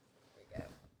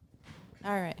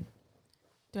 All right.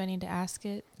 Do I need to ask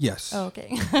it? Yes. Oh,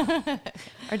 okay.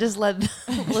 Or just let the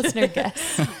listener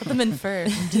guess. Let them infer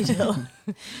in detail.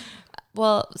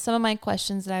 Well, some of my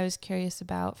questions that I was curious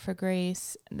about for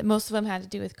Grace, most of them had to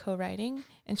do with co-writing,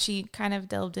 and she kind of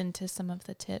delved into some of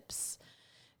the tips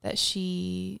that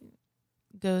she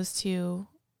goes to.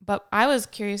 But I was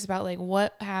curious about like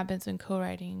what happens when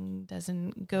co-writing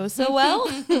doesn't go so well,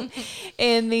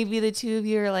 and maybe the two of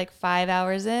you are like 5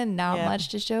 hours in, not Yeah. much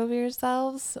to show for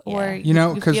yourselves, Yeah. or You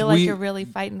know, 'cause feel like we- you're really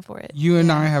fighting for it. You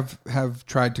and I have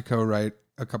tried to co-write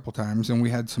a couple times, and we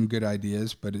had some good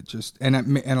ideas, but it just and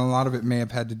a lot of it may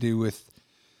have had to do with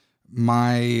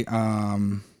my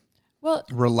Well,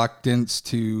 reluctance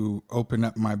to open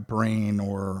up my brain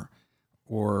or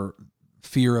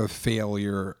fear of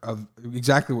failure of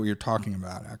exactly what you're talking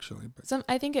about, actually. But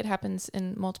I think it happens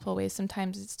in multiple ways.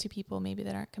 Sometimes it's two people maybe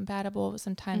that aren't compatible.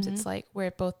 Sometimes it's like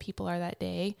where both people are that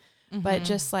day, but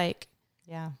just like,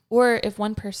 Yeah. or if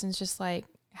one person's just like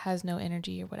has no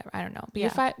energy or whatever, I don't know. But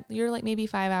Yeah. you're like maybe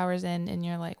 5 hours in and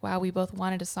you're like, wow, we both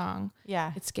wanted a song.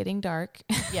 Yeah. It's getting dark.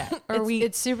 Yeah. Or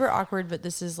It's super awkward, but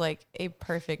this is like a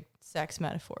perfect sex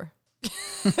metaphor.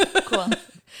 Cool.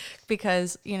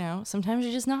 Because, you know, sometimes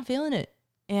you're just not feeling it.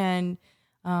 And,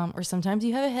 or sometimes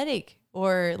you have a headache,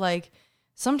 or like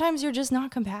sometimes you're just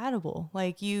not compatible.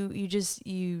 Like you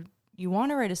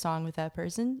want to write a song with that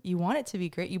person. You want it to be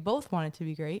great. You both want it to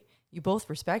be great. You both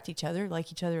respect each other,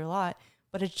 like each other a lot,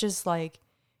 but it's just like,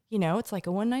 you know, it's like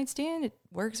a one night stand. It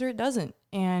works or it doesn't.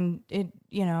 And it,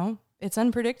 you know, it's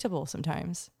unpredictable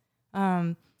sometimes.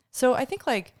 So I think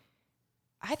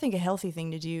a healthy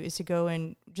thing to do is to go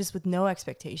in just with no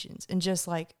expectations and just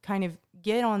like kind of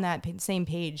get on that same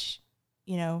page,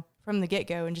 you know, from the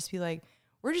get-go, and just be like,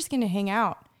 we're just going to hang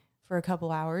out for a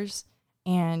couple hours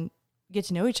and get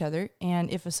to know each other.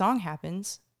 And if a song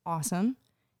happens, awesome.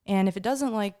 And if it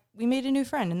doesn't, like, we made a new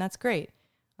friend, and that's great.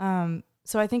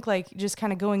 So I think like just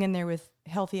kind of going in there with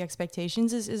healthy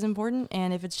expectations is important.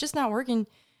 And if it's just not working,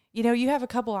 you know, you have a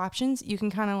couple options. You can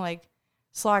kind of like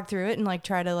slog through it and like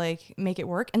try to like make it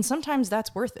work. And sometimes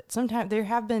that's worth it. Sometimes there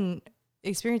have been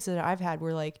experiences that I've had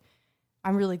where like,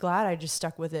 I'm really glad I just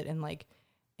stuck with it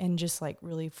and just like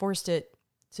really forced it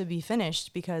to be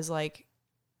finished, because like,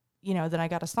 you know, then I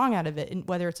got a song out of it, and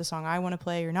whether it's a song I want to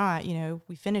play or not, you know,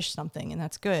 we finished something, and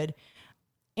that's good.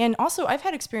 And also I've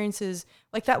had experiences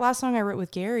like that last song I wrote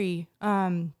with Gary.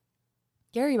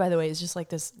 Gary, by the way, is just like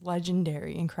this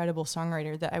legendary, incredible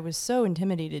songwriter that I was so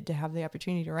intimidated to have the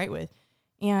opportunity to write with.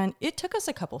 And it took us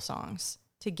a couple songs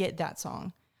to get that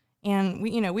song. And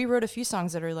we wrote a few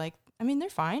songs that are like, I mean, they're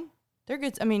fine. They're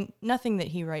good. I mean, nothing that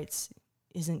he writes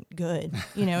isn't good,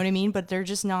 you know what I mean? But they're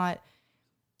just not,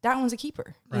 that one's a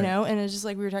keeper, you Right. know? And it's just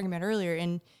like we were talking about earlier.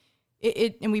 And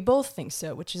and we both think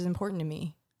so, which is important to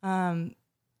me.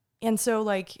 And so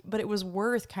like, but it was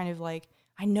worth kind of like,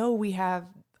 I know we have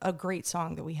a great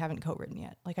song that we haven't co-written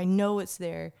yet. Like I know it's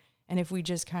there. And if we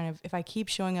just kind of, if I keep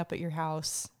showing up at your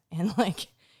house and like,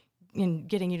 and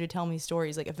getting you to tell me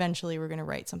stories, like eventually we're going to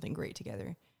write something great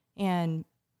together. And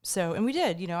so, and we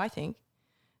did, you know, I think.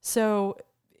 So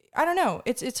I don't know.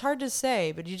 It's hard to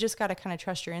say, but you just got to kind of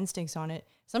trust your instincts on it.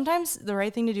 Sometimes the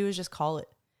right thing to do is just call it.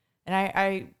 And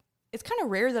I it's kind of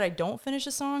rare that I don't finish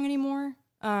a song anymore.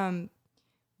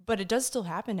 But it does still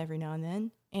happen every now and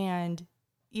then. And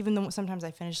even though sometimes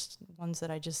I finish ones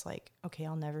that I just like, okay,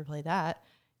 I'll never play that,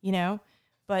 you know,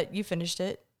 but you finished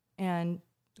it and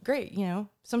great. You know,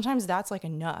 sometimes that's like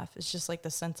enough. It's just like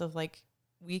the sense of like,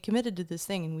 we committed to this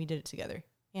thing and we did it together.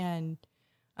 And,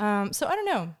 so I don't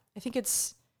know. I think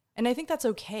I think that's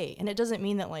okay. And it doesn't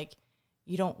mean that like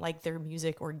you don't like their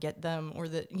music or get them or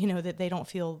that, you know, that they don't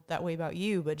feel that way about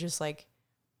you, but just like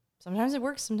sometimes it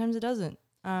works, sometimes it doesn't.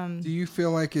 Do you feel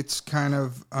like it's kind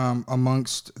of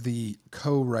amongst the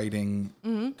co-writing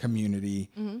community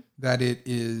that it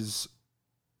is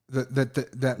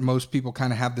that most people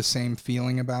kind of have the same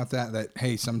feeling about that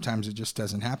hey, sometimes it just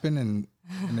doesn't happen and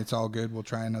it's all good, we'll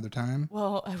try another time?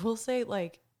 Well, I will say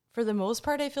like for the most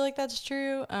part I feel like that's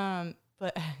true,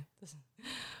 but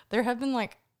there have been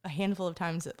like a handful of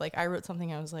times that like I wrote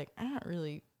something, I was like,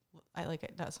 I like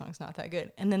it, that song's not that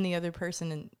good, and then the other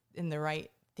person in the right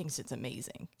thinks it's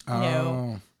amazing, you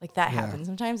know, like that happens.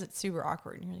 Sometimes it's super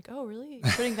awkward and you're like, oh really,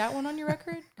 you're putting that one on your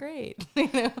record? Great. You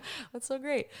know, that's so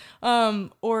great.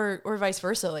 Or vice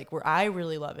versa, like where I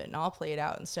really love it and I'll play it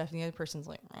out and stuff and the other person's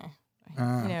like, you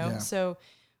know, so,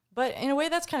 but in a way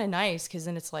that's kind of nice. Cause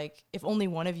then it's like, if only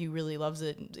one of you really loves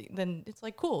it, then it's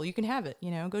like, cool, you can have it,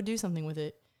 you know, go do something with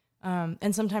it.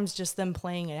 And sometimes just them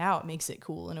playing it out makes it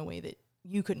cool in a way that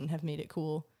you couldn't have made it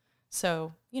cool.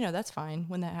 So, you know, that's fine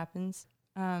when that happens.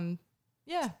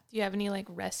 Yeah. Do you have any like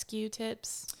rescue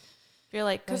tips? If you're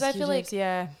like, because I feel like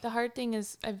the hard thing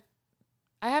is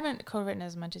I haven't co-written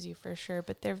as much as you for sure,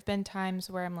 but there have been times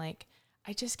where I'm like,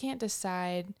 I just can't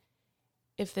decide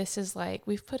if this is like,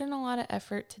 we've put in a lot of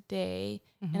effort today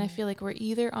and I feel like we're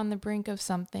either on the brink of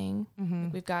something,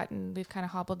 like we've kind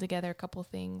of hobbled together a couple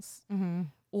things,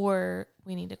 or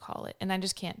we need to call it. And I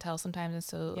just can't tell sometimes. And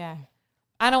so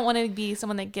I don't want to be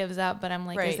someone that gives up, but I'm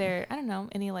like, is there, I don't know,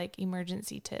 any like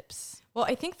emergency tips? Well,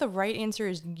 I think the right answer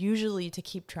is usually to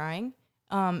keep trying.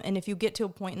 And if you get to a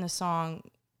point in the song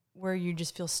where you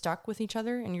just feel stuck with each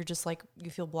other and you're just like, you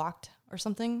feel blocked or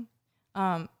something,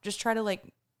 just try to like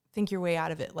think your way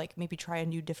out of it. Like maybe try a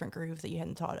new different groove that you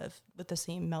hadn't thought of with the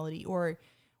same melody, or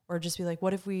just be like,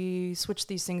 what if we switched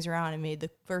these things around and made the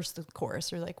verse the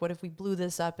chorus? Or like, what if we blew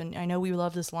this up? And I know we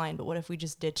love this line, but what if we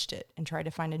just ditched it and tried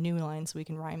to find a new line so we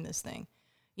can rhyme this thing?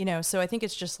 You know, so I think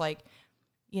it's just like,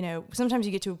 you know, sometimes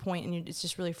you get to a point and it's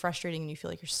just really frustrating and you feel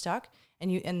like you're stuck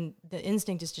and the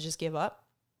instinct is to just give up.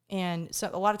 And so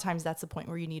a lot of times that's the point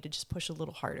where you need to just push a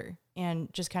little harder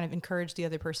and just kind of encourage the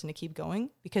other person to keep going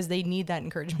because they need that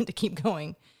encouragement to keep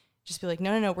going. Just be like,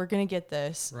 no, we're going to get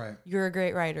this. Right. You're a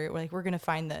great writer. Like, we're going to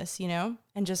find this, you know,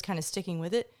 and just kind of sticking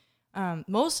with it.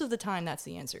 Most of the time that's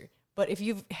the answer. But if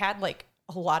you've had like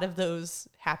a lot of those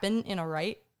happen in a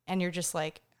write and you're just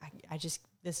like,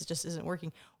 this just isn't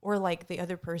working. Or like the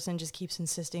other person just keeps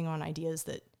insisting on ideas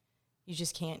that you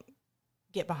just can't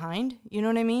get behind. You know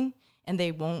what I mean? And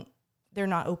they're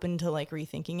not open to like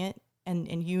rethinking it.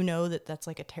 And you know that that's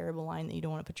like a terrible line that you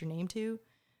don't want to put your name to.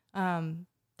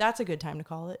 That's a good time to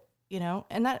call it. You know,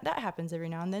 and that happens every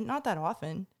now and then, not that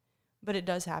often, but it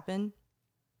does happen.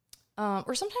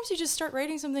 Or sometimes you just start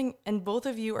writing something and both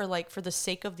of you are like, for the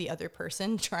sake of the other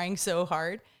person, trying so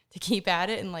hard to keep at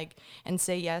it and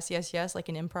say yes, like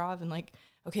an improv and like,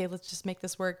 okay, let's just make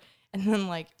this work. And then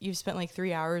like you've spent like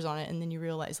 3 hours on it and then you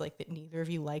realize like that neither of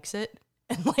you likes it.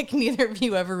 And like neither of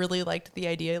you ever really liked the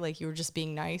idea. Like you were just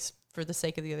being nice for the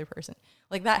sake of the other person.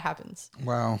 Like that happens.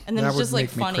 Wow. And then that it's just would like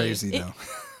make me funny. crazy though.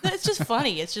 It's just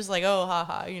funny. It's just like, oh,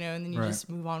 haha, you know, and then you Right. just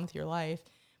move on with your life.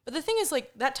 But the thing is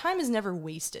like that time is never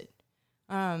wasted.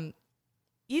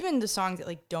 Even the songs that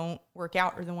like don't work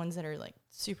out or the ones that are like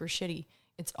super shitty,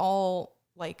 it's all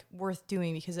like worth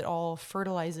doing because it all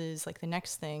fertilizes like the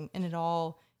next thing and it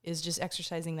all is just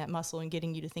exercising that muscle and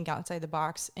getting you to think outside the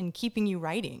box and keeping you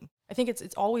writing. I think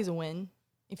it's always a win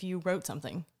if you wrote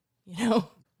something, you know,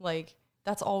 like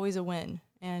that's always a win.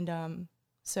 And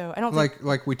so I don't think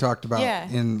like we talked about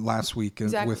in last week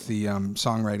Exactly. with the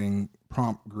songwriting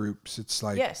prompt groups. It's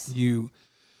like Yes. you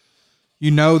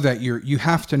know that you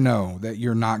have to know that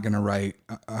you're not going to write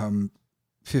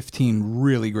 15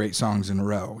 really great songs in a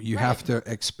row. You Right. have to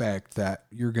expect that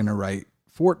you're going to write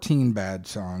 14 bad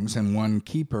songs and one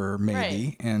keeper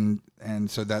maybe, and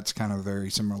so that's kind of a very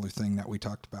similar thing that we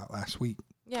talked about last week.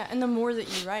 Yeah, and the more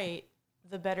that you write,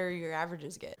 the better your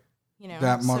averages get.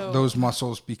 Those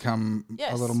muscles become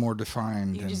Yes. a little more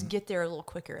defined. You and just get there a little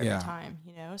quicker every Yeah. time,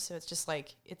 So it's just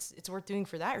like it's worth doing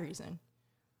for that reason.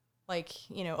 Like,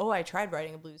 I tried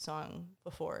writing a blues song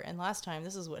before, and last time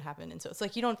this is what happened. And so it's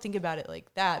like you don't think about it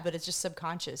like that, but it's just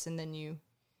subconscious, and then you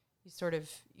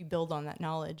build on that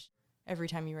knowledge every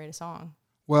time you write a song.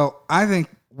 Well, I think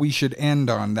we should end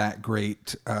on that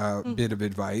great bit of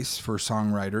advice for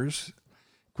songwriters.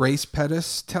 Grace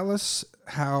Pettis, tell us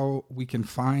how we can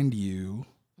find you.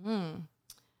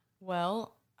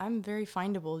 Well, I'm very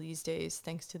findable these days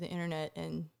thanks to the internet,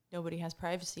 and nobody has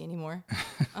privacy anymore.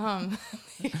 You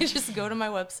can just go to my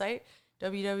website,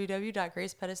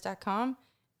 www.gracepettis.com,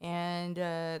 and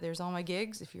there's all my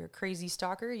gigs. If you're a crazy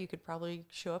stalker, you could probably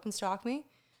show up and stalk me.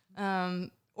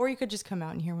 Or you could just come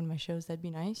out and hear one of my shows. That'd be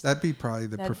nice. That'd be probably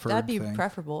the preferred That'd be thing.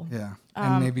 preferable. Yeah.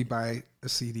 And maybe buy a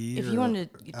CD. If or you wanted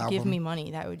to album. give me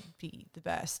money, that would be the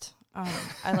best.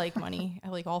 I like money. I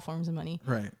like all forms of money.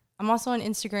 Right. I'm also on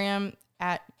Instagram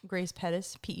at Grace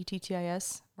Pettis,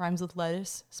 Pettis, rhymes with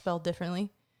lettuce, spelled differently.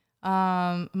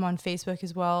 I'm on Facebook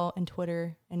as well, and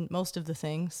Twitter, and most of the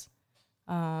things.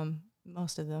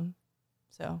 Most of them.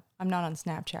 So I'm not on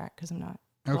Snapchat because I'm not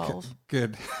 12. Okay,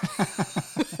 good.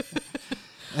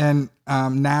 And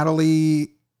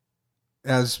Natalie,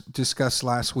 as discussed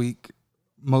last week,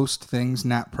 most things,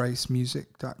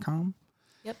 natpricemusic.com.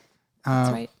 Yep.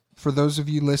 That's right. For those of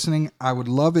you listening, I would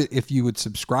love it if you would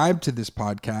subscribe to this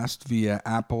podcast via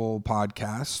Apple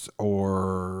Podcasts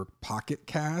or Pocket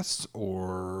Casts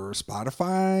or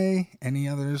Spotify, any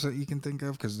others that you can think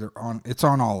of, because it's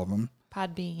on all of them.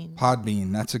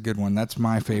 Podbean, that's a good one. That's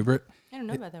my favorite. I don't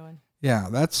know about that one. Yeah,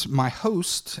 that's my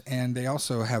host, and they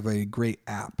also have a great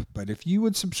app. But if you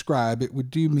would subscribe, it would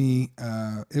do me,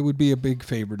 it would be a big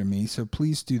favor to me. So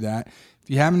please do that. If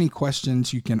you have any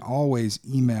questions, you can always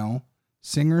email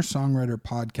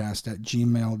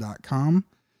singer-songwriter-podcast@gmail.com.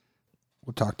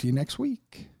 We'll talk to you next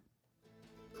week.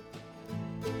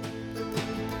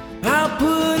 I'll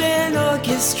put an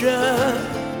orchestra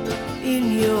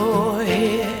in your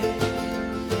head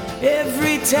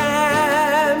every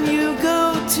time you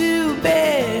go to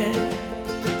bed.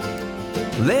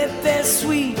 Let their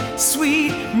sweet,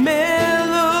 sweet melodies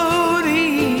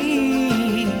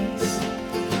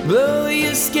blow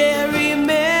your scary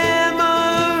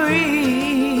memory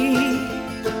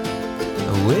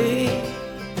away.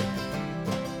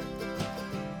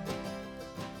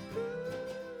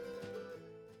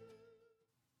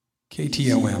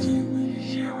 KTOM,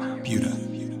 Buda.